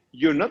day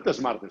you're not the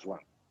smartest one,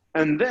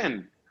 and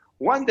then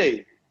one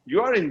day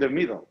you are in the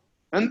middle,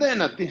 and then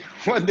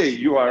one day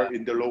you are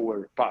in the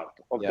lower part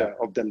of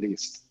the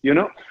list, you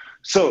know?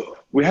 So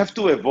we have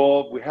to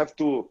evolve, we have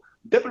to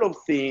develop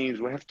things,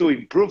 we have to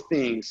improve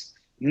things,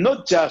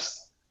 not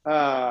just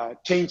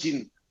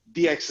changing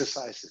the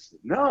exercises.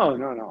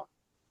 No.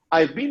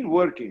 I've been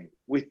working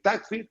with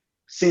TACFIT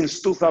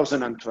since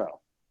 2012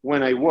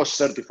 when I was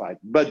certified.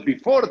 But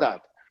before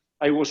that,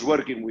 I was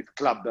working with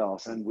Club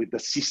Bells and with the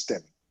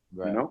system,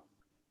 you know?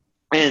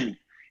 And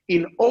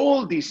in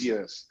all these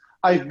years,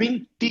 I've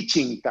been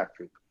teaching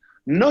TACFIT,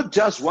 not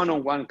just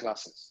one-on-one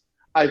classes.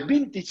 I've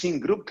been teaching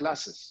group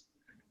classes,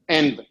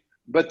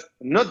 but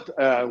not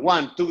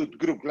 1-2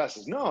 group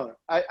classes. No,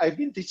 I've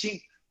been teaching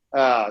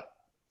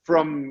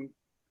from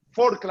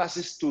 4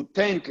 classes to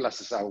 10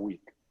 classes a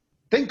week.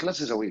 10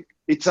 classes a week.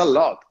 It's a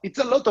lot. It's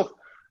a lot of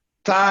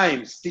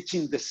times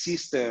teaching the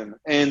system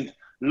and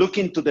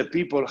looking to the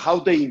people, how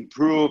they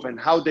improve and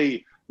how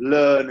they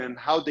learn and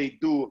how they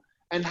do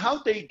and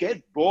how they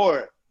get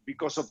bored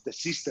because of the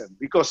system.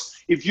 Because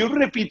if you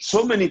repeat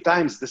so many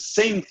times the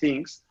same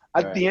things,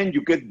 at the end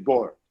you get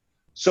bored.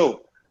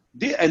 So,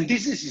 and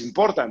this is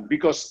important,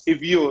 because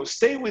if you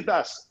stay with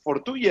us for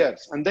 2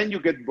 years and then you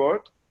get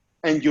bored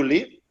and you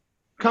leave,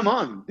 come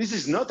on, this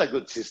is not a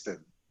good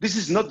system. This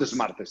is not the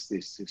smartest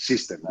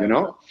system, you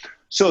know?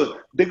 So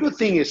the good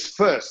thing is,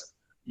 first,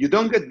 you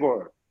don't get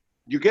bored.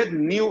 You get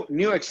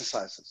new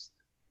exercises.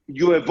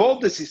 You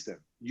evolve the system.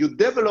 You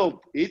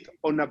develop it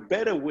on a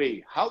better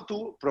way, how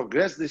to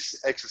progress these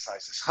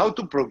exercises, how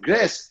to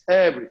progress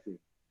everything.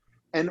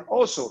 And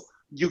also,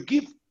 you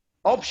give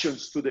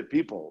options to the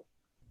people,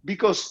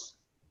 because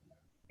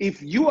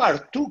if you are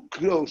too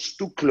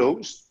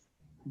close,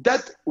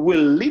 that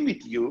will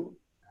limit you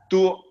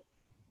to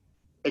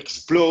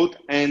explode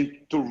and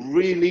to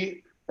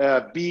really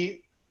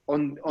be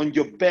on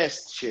your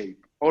best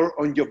shape or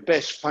on your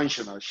best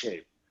functional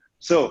shape.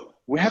 So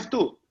we have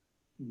to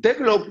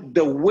develop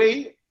the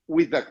way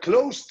with a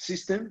closed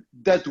system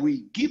that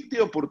we give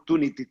the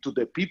opportunity to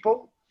the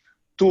people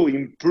to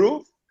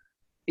improve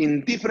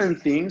in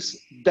different things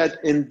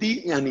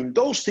and in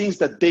those things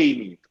that they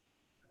need.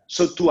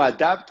 So to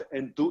adapt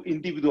and to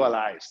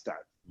individualize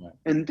that. Right.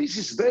 And this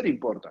is very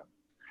important.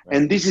 Right.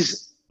 And this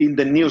is in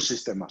the new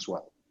system as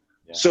well.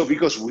 Yeah. So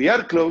because we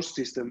are closed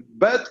system,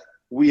 but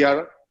we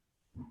are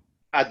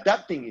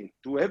adapting it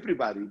to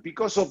everybody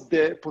because of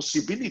the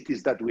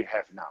possibilities that we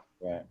have now.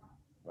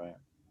 Right.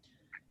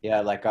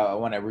 Yeah, like I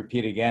want to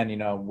repeat again, you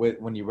know,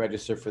 when you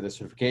register for the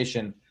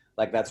certification,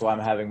 like that's why I'm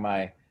having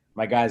my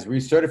guys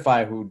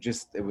recertify, who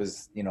it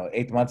was,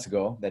 8 months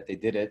ago that they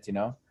did it,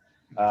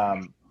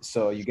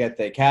 so you get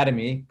the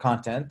academy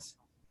content,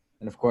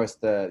 and of course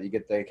you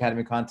get the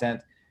academy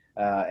content,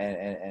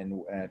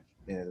 and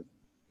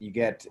you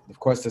get, of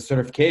course, the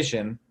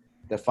certification,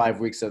 the 5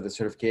 weeks of the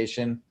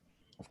certification,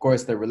 of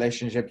course, the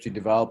relationships you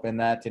develop in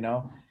that,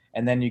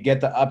 and then you get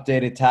the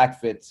updated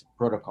TACFIT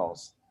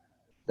protocols,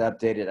 the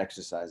updated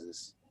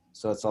exercises.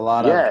 So it's a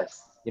lot of,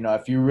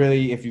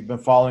 if you've been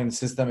following the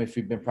system, if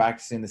you've been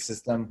practicing the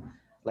system,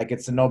 like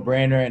it's a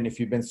no-brainer. And if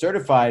you've been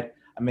certified,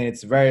 I mean,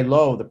 it's very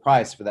low, the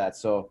price for that.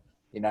 So,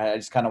 I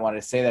just kind of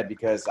wanted to say that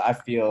because I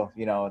feel,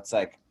 it's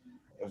like,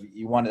 if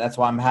you want, that's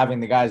why I'm having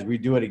the guys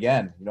redo it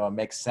again. It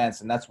makes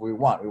sense. And that's what we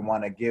want. We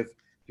want to give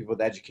people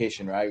the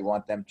education, right? We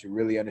want them to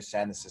really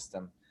understand the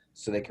system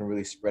so they can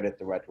really spread it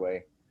the right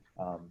way,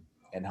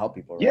 and help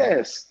people.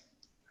 Right?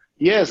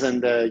 Yes.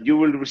 And you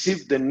will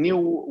receive the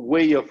new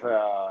way of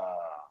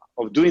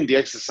doing the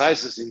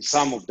exercises in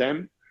some of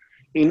them.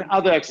 In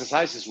other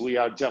exercises, we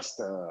are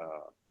just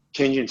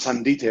changing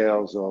some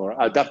details or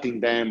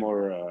adapting them,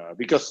 or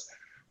because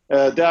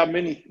there are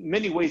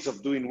many ways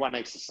of doing one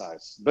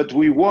exercise. But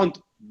we want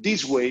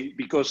this way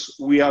because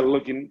we are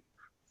looking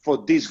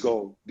for this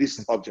goal,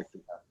 this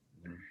objective.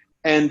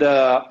 And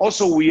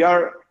also we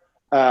are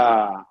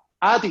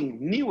adding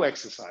new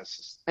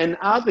exercises and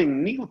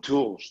adding new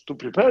tools to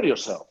prepare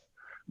yourself.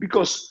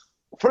 Because,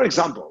 for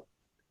example,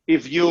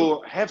 if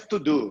you have to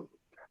do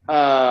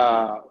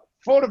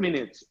 4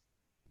 minutes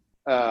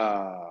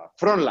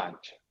front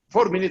lunge,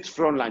 4 minutes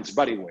front lunge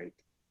body weight,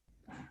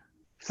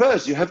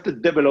 first you have to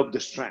develop the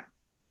strength.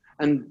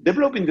 And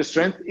developing the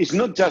strength is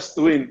not just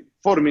doing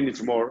 4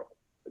 minutes more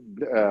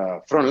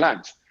front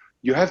lunge.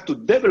 You have to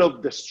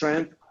develop the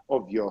strength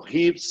of your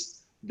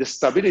hips, the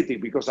stability,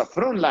 because a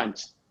front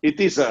lunge, it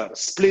is a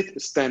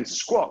split stance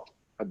squat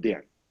at the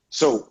end.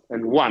 So,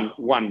 and one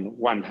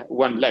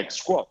leg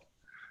squat.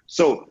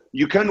 So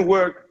you can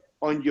work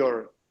on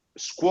your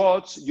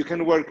squats, you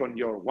can work on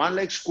your one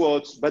leg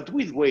squats, but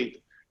with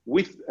weight,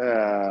 with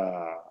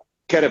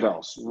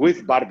kettlebells,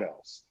 with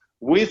barbells,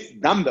 with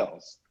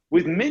dumbbells,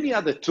 with many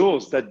other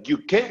tools that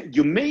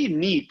you may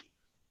need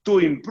to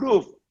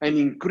improve and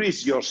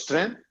increase your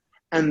strength,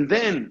 and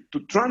then to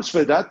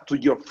transfer that to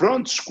your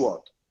front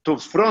squat, to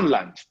front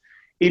lunge,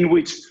 in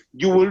which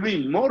you will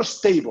be more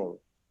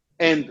stable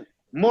and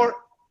more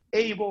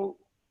able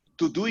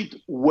to do it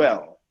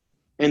well.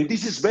 And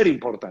this is very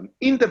important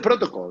in the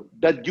protocol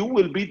that you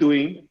will be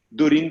doing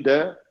during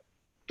the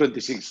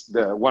 26,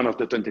 one of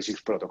the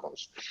 26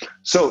 protocols.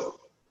 So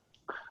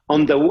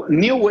on the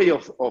new way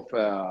of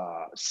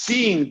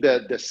seeing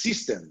the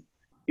system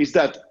is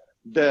that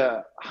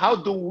how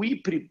do we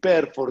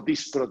prepare for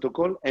this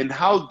protocol and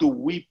how do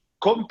we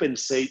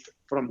compensate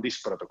from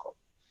this protocol?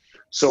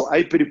 So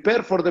I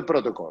prepare for the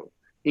protocol,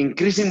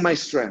 increasing my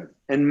strength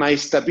and my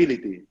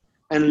stability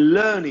and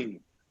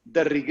learning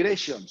the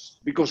regressions,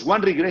 because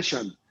one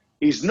regression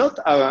is not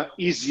an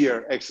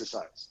easier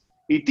exercise.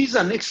 It is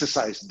an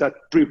exercise that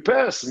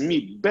prepares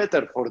me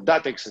better for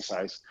that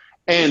exercise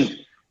and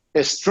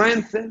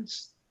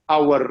strengthens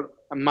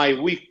my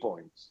weak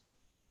points.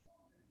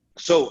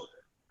 So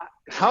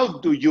how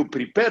do you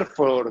prepare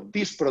for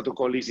this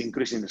protocol is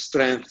increasing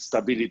strength,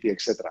 stability,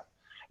 etc.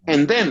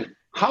 And then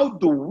how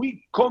do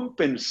we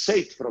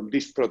compensate from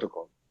this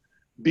protocol?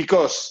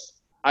 Because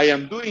I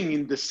am doing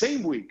in the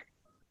same week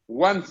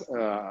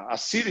a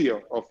series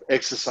of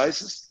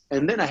exercises,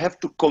 and then I have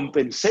to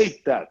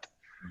compensate that.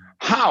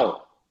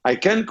 How? I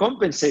can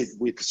compensate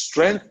with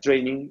strength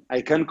training,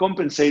 I can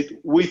compensate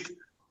with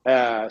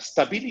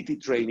stability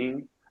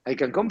training, I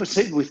can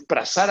compensate with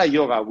prasara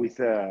yoga, with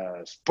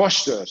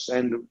postures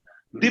and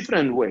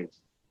different ways.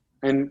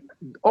 And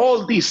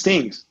all these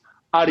things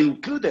are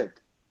included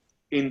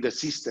in the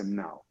system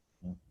now.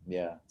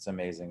 Yeah, it's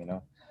amazing,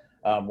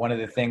 one of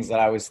the things that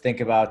I always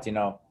think about,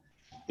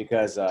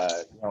 because I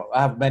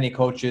have many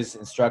coaches,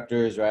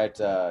 instructors, right?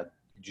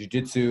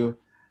 Jiu-jitsu,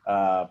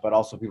 but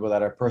also people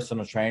that are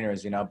personal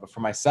trainers, but for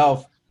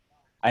myself,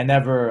 I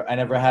never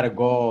had a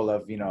goal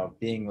of,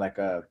 being like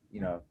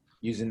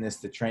using this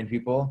to train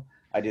people.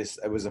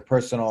 It was a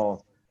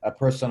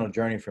personal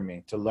journey for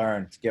me to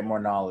learn, to get more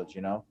knowledge,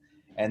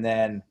 and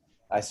then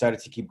I started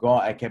to keep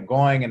going. I kept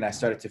going and I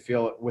started to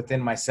feel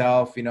within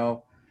myself,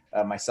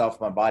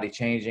 my body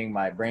changing,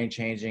 my brain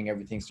changing,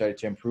 everything started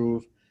to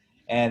improve.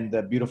 And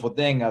the beautiful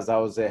thing is I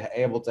was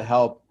able to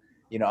help,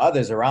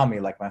 others around me,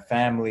 like my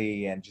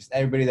family and just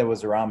everybody that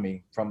was around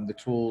me, from the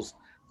tools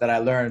that I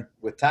learned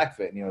with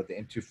TacFit, the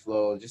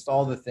IntuFlow, just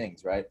all the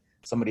things, right?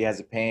 Somebody has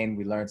a pain,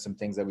 we learned some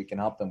things that we can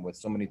help them with,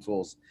 so many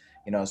tools,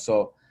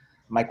 So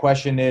my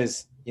question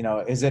is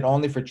it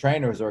only for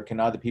trainers, or can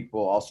other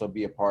people also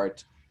be a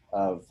part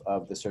of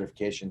the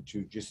certification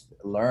to just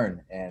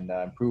learn and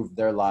improve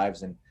their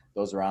lives and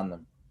those around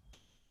them?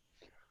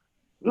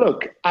 Look,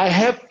 I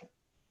have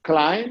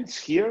clients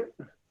here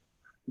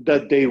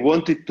that they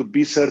wanted to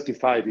be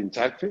certified in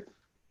TacFit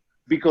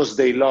because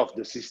they love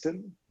the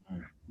system.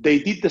 They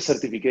did the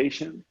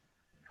certification.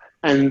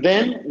 And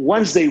then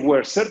once they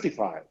were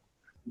certified,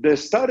 they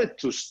started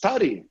to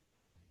study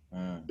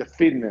the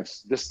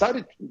fitness. They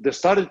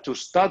started to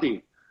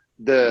study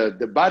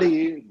the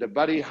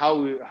body, how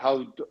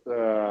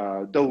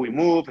do we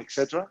move,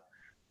 etc.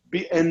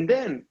 And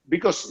then,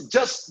 because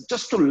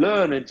just to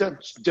learn and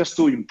just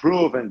to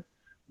improve,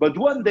 but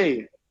one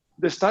day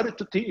they started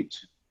to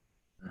teach,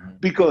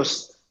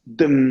 because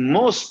the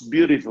most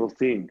beautiful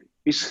thing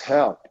is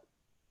help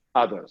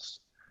others.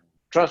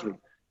 Trust me,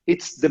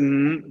 it's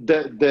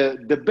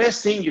the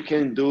best thing you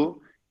can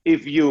do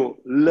if you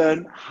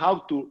learn how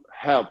to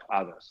help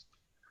others.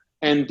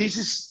 And this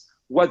is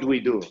what we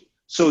do.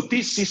 So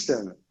this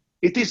system,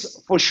 it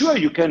is for sure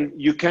you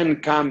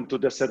can come to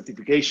the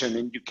certification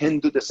and you can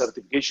do the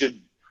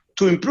certification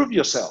to improve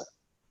yourself.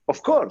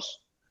 Of course,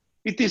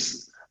 it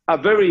is a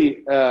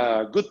very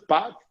good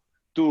path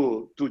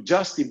to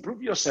just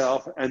improve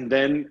yourself and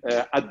then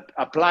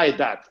apply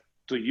that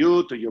to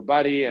you, to your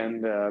body,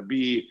 and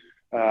be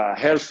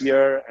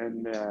healthier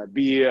and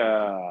be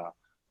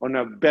on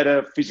a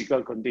better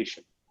physical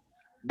condition.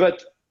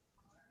 But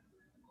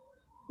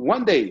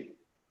one day,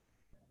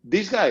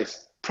 these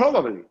guys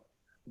probably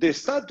they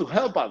start to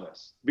help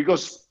others,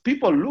 because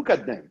people look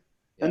at them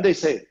and they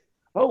say,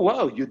 "Oh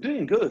wow, you're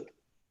doing good.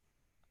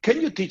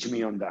 Can you teach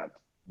me on that?"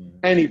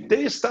 And if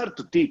they start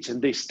to teach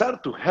and they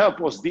start to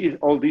help us,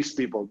 all these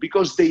people,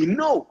 because they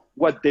know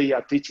what they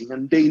are teaching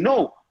and they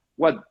know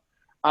what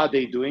are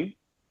they doing,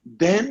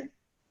 then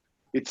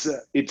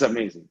it's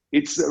amazing.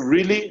 It's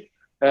really,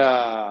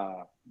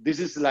 this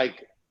is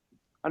like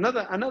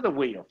another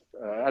way of,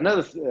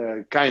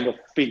 another kind of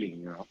feeling,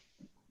 you know?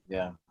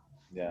 Yeah.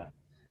 Yeah.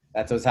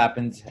 That's what's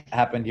happened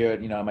here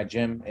at, my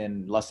gym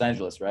in Los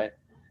Angeles, right?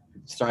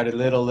 Started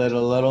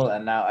little,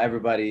 and now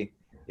everybody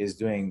is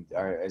doing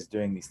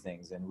these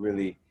things and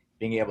really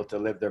being able to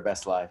live their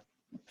best life,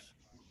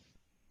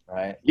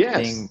 right? Yes.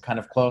 Being kind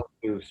of close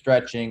to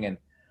stretching and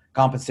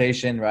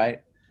compensation,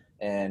 right?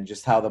 And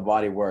just how the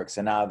body works.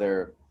 And now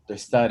they're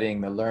studying,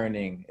 they're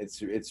learning.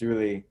 It's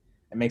really,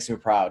 it makes me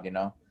proud,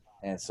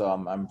 And so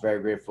I'm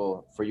very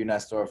grateful for you,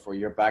 Nestor, for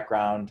your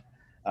background.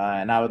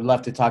 And I would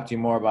love to talk to you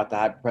more about the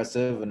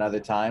hyperpressive another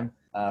time,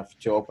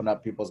 to open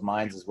up people's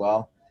minds as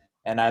well.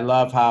 And I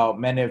love how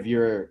many of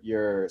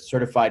your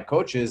certified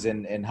coaches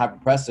in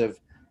hyperpressive,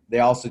 they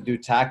also do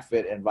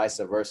TACFit and vice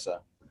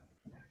versa,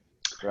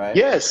 right?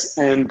 Yes,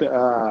 and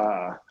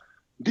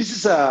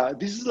this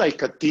is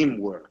like a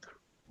teamwork.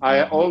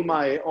 Mm-hmm.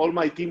 All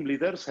my team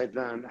leaders have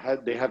done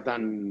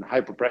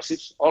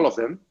hyperpressives, all of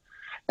them,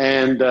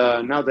 and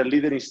now the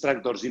leader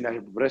instructors in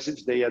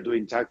hyperpressives, they are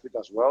doing TACFit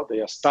as well.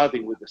 They are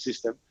starting with the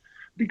system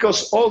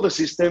because all the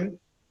system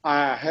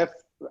have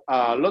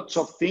lots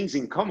of things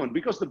in common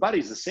because the body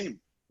is the same.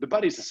 The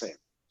body is the same.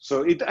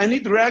 So it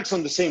reacts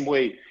on the same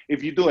way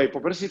if you do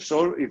hyperpressives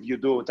or if you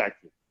do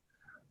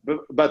TACFit.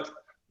 But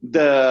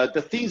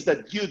the things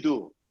that you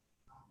do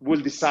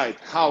will decide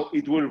how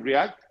it will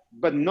react,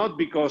 but not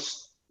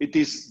because it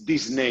is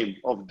this name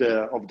of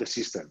the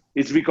system.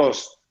 It's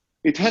because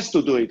it has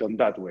to do it on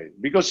that way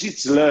because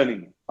it's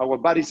learning. Our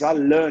bodies are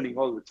learning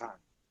all the time.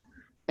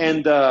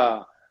 And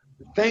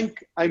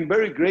I'm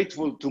very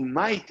grateful to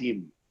my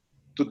team,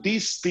 to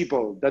these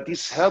people that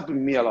is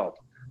helping me a lot.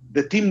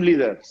 The team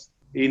leaders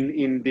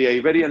in the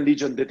Iberian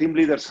Legion, the team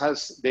leaders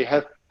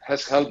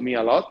has helped me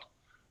a lot.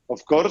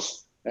 Of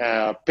course,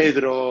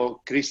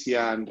 Pedro,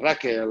 Christian,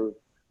 Raquel,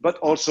 but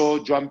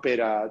also Joan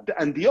Pera,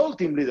 and the old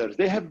team leaders.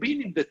 They have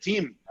been in the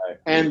team,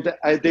 and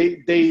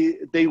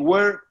they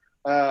were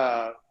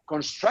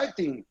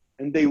constructing,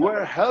 and they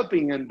were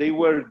helping, and they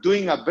were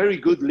doing a very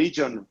good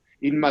Legion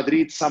in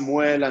Madrid.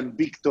 Samuel and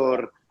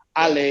Victor,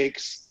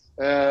 Alex,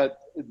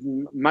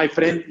 my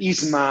friend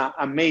Isma,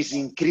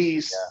 amazing,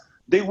 Chris. Yeah.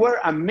 They were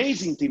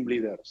amazing team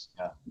leaders.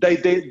 Yeah.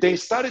 They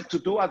started to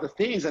do other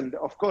things, and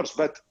of course,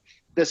 but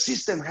the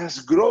system has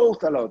grown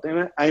a lot.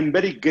 And I'm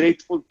very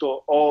grateful to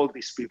all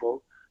these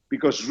people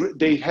because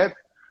they have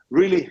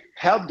really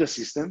helped the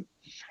system,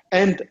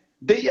 and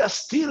they are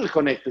still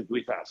connected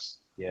with us.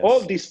 Yes.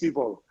 All these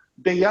people,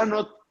 they are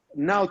not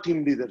now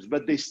team leaders,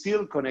 but they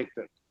still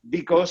connected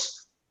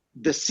because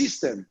the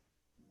system,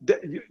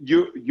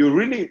 you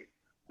really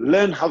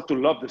learn how to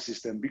love the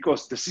system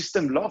because the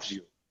system loves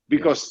you,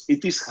 because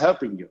it is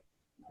helping you.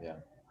 Yeah,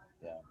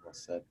 well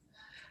said.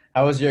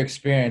 How was your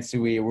experience?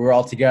 We were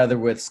all together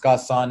with Scott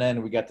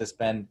Sonnen. We got to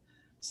spend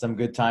some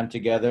good time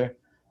together.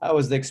 How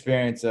was the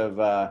experience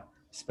of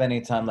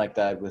spending time like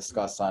that with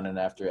Scott Sonnen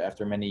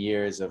after many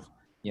years of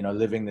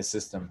living the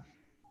system?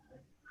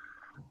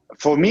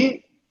 For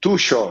me, too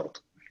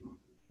short.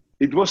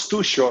 It was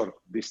too short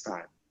this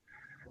time.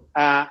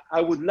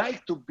 I would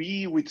like to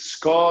be with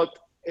Scott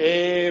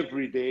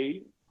every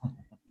day,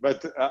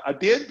 but at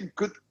the end it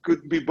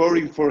could be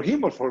boring for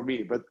him or for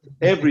me, but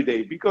every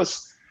day,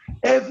 because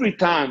every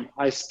time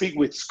I speak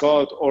with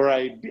Scott or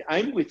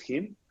I'm with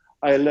him,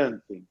 I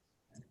learn things.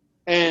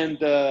 And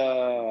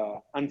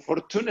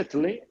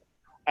unfortunately,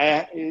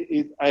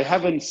 I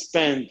haven't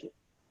spent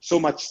so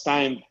much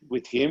time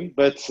with him,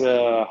 but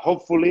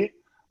hopefully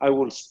I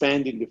will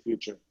spend in the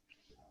future.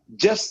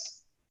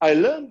 I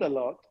learned a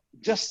lot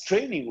just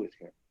training with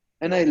him,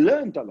 and I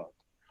learned a lot,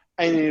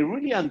 and I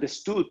really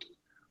understood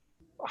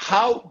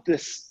how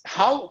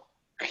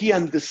he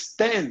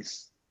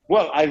understands.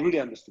 Well, I really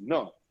understood.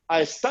 No,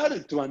 I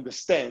started to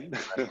understand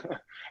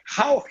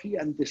how he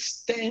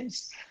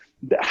understands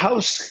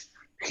how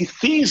he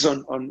thinks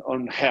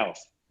on health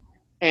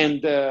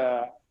and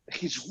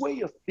his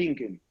way of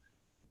thinking,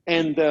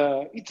 and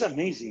it's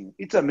amazing.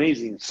 It's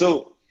amazing.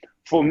 So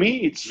for me,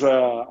 it's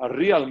a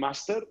real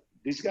master.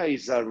 This guy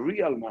is a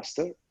real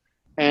master.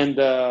 And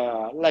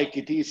like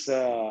it is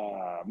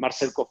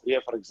Marcel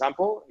Coffrier, for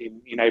example,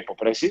 in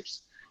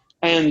hypopressives.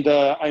 And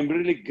I'm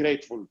really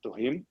grateful to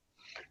him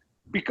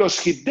because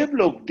he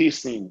developed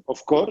this thing,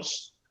 of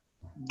course,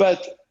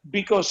 but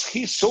because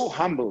he's so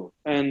humble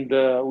and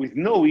with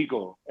no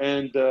ego,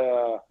 and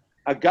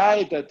a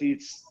guy that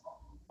is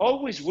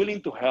always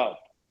willing to help.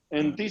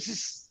 And this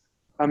is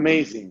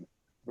amazing.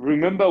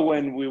 Remember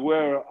when we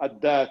were at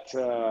that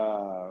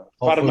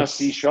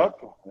pharmacy shop?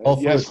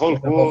 Yes, Whole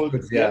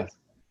Foods. Yeah.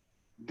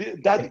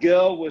 That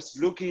girl was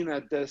looking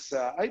at this.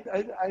 I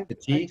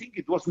think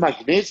it was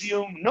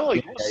magnesium. No,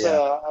 it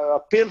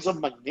was pills of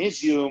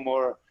magnesium,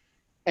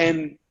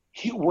 and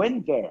he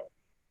went there,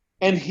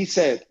 and he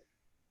said,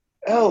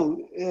 oh,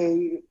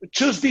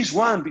 choose this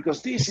one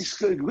because this is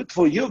good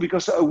for you.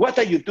 Because what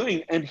are you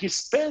doing? And he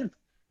spent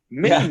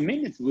many Yeah.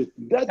 minutes with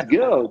that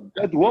girl,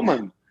 that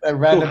woman, A to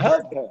random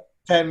help her.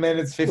 10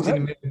 minutes, To 15 help.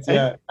 minutes.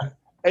 Yeah.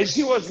 And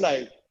she was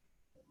like,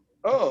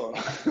 oh.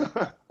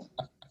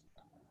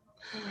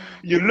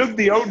 You look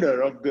the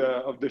owner of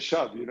the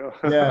shop, you know.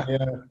 Yeah.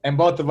 Yeah. And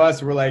both of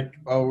us were like,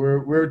 oh,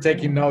 we're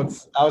taking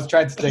notes. I was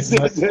trying to take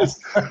Yes, notes. yes.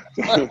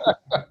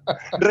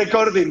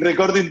 recording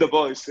the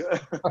voice.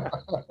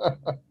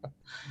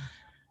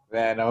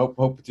 Man, I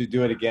hope to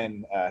do it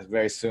again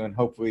very soon.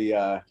 Hopefully,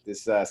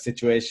 this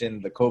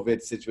situation, the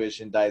COVID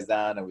situation, dies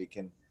down and we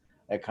can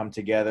come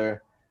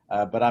together.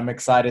 But I'm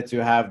excited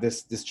to have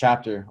this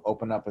chapter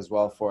open up as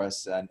well for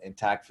us in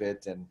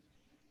TACFit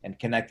and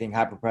connecting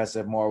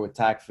hyperpressive more with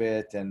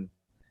TACFit and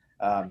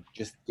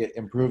just get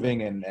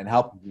improving and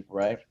helping people,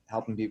 right?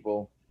 Helping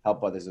people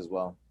help others as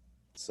well.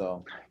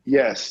 So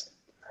Yes,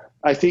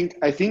 I think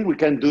we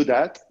can do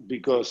that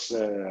because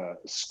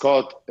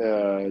Scott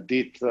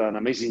did an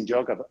amazing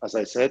job, as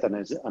I said,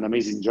 an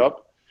amazing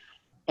job.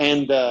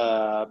 And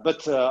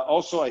but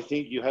also, I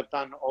think you have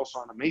done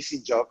also an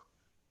amazing job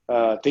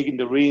taking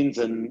the reins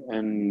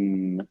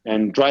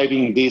and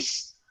driving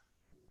this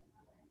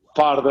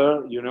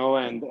farther, you know,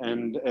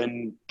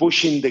 and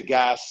pushing the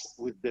gas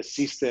with the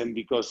system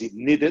because it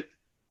needed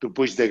to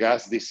push the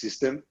gas, this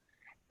system.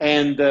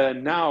 And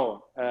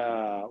now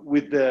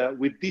with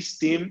this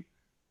team,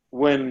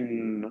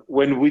 when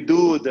we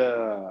do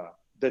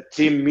the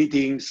team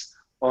meetings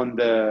on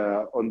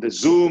the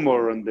Zoom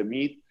or on the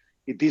Meet,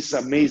 it is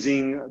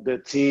amazing, the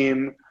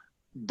team,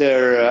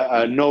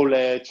 their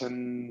knowledge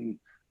and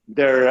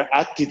their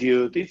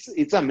attitude.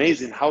 It's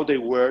amazing how they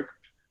work.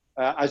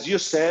 As you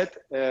said,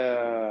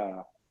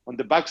 on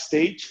the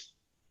backstage,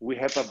 we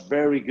have a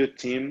very good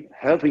team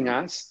helping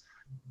us,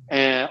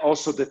 and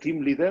also the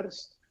team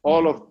leaders.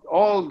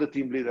 All the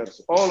team leaders,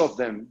 all of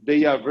them,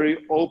 they are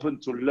very open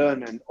to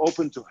learn and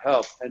open to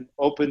help and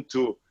open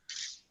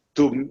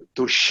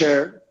to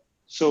share.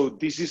 So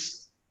this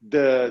is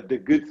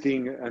the good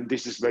thing, and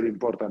this is very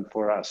important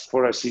for us,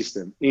 for our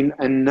system.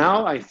 And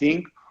now I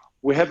think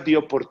we have the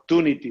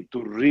opportunity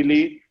to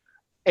really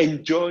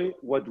enjoy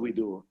what we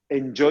do.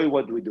 Enjoy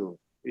what we do.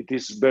 It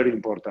is very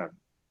important.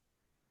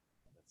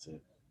 that's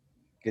it.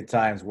 Good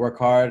times. Work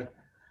hard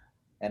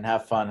and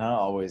have fun, huh?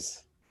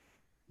 Always.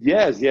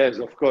 Yes, yes,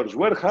 of course.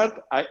 Work hard.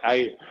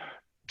 I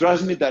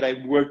trust me that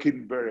I'm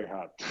working very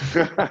hard.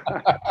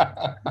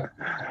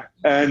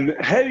 And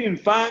having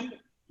fun,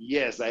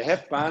 yes, I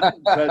have fun,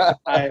 but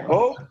I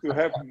hope to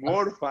have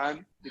more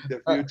fun in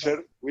the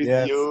future with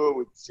Yes. you,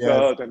 with Yes.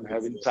 Scott, and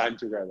having time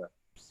together.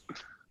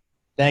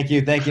 Thank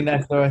you,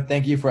 Nestor.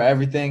 Thank you for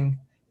everything.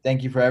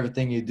 Thank you for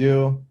everything you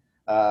do.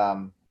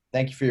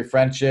 Thank you for your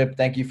friendship.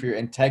 Thank you for your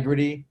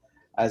integrity,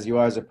 as you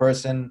are as a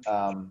person.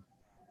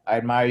 I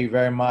admire you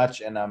very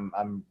much, and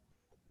I'm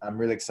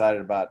really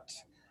excited about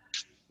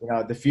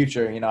the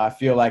future. I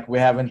feel like we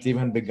haven't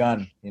even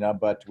begun.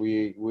 But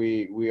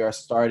we are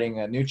starting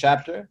a new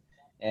chapter,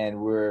 and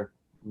we're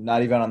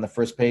not even on the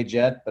first page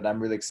yet. But I'm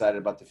really excited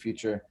about the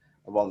future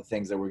of all the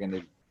things that we're going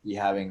to be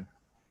having.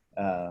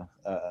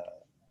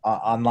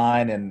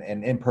 Online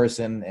and in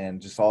person,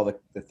 and just all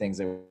the things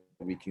that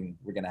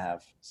we're gonna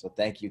have. So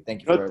thank you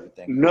for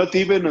everything. Not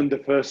even on the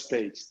first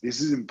stage. This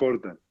is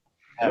important.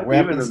 We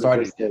haven't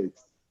started yet.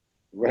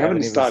 We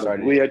haven't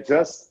started. We are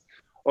just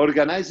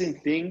organizing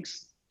things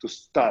to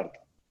start.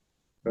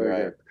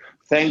 Very good.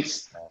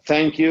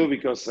 Thank you,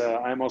 because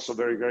I'm also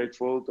very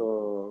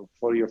grateful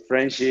for your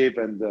friendship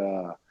and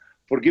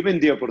for giving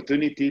the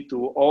opportunity to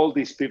all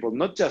these people,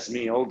 not just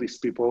me, all these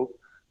people,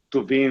 to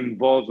be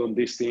involved on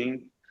this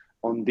thing,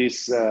 on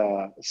this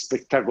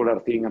spectacular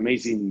thing,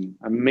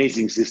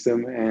 amazing system,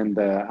 and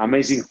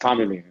amazing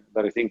family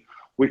that I think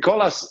we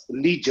call us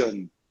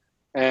Legion,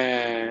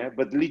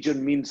 but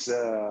Legion means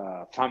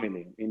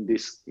family in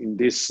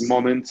this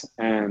moment,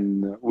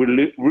 and we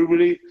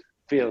really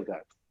feel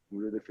that. We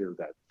really feel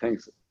that.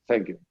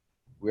 Thank you.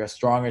 We are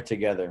stronger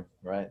together,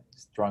 right?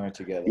 Stronger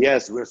together.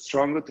 Yes, we're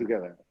stronger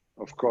together,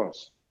 of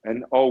course,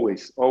 and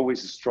always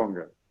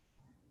stronger.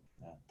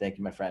 Thank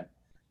you, my friend.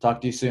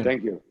 Talk to you soon.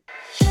 Thank you.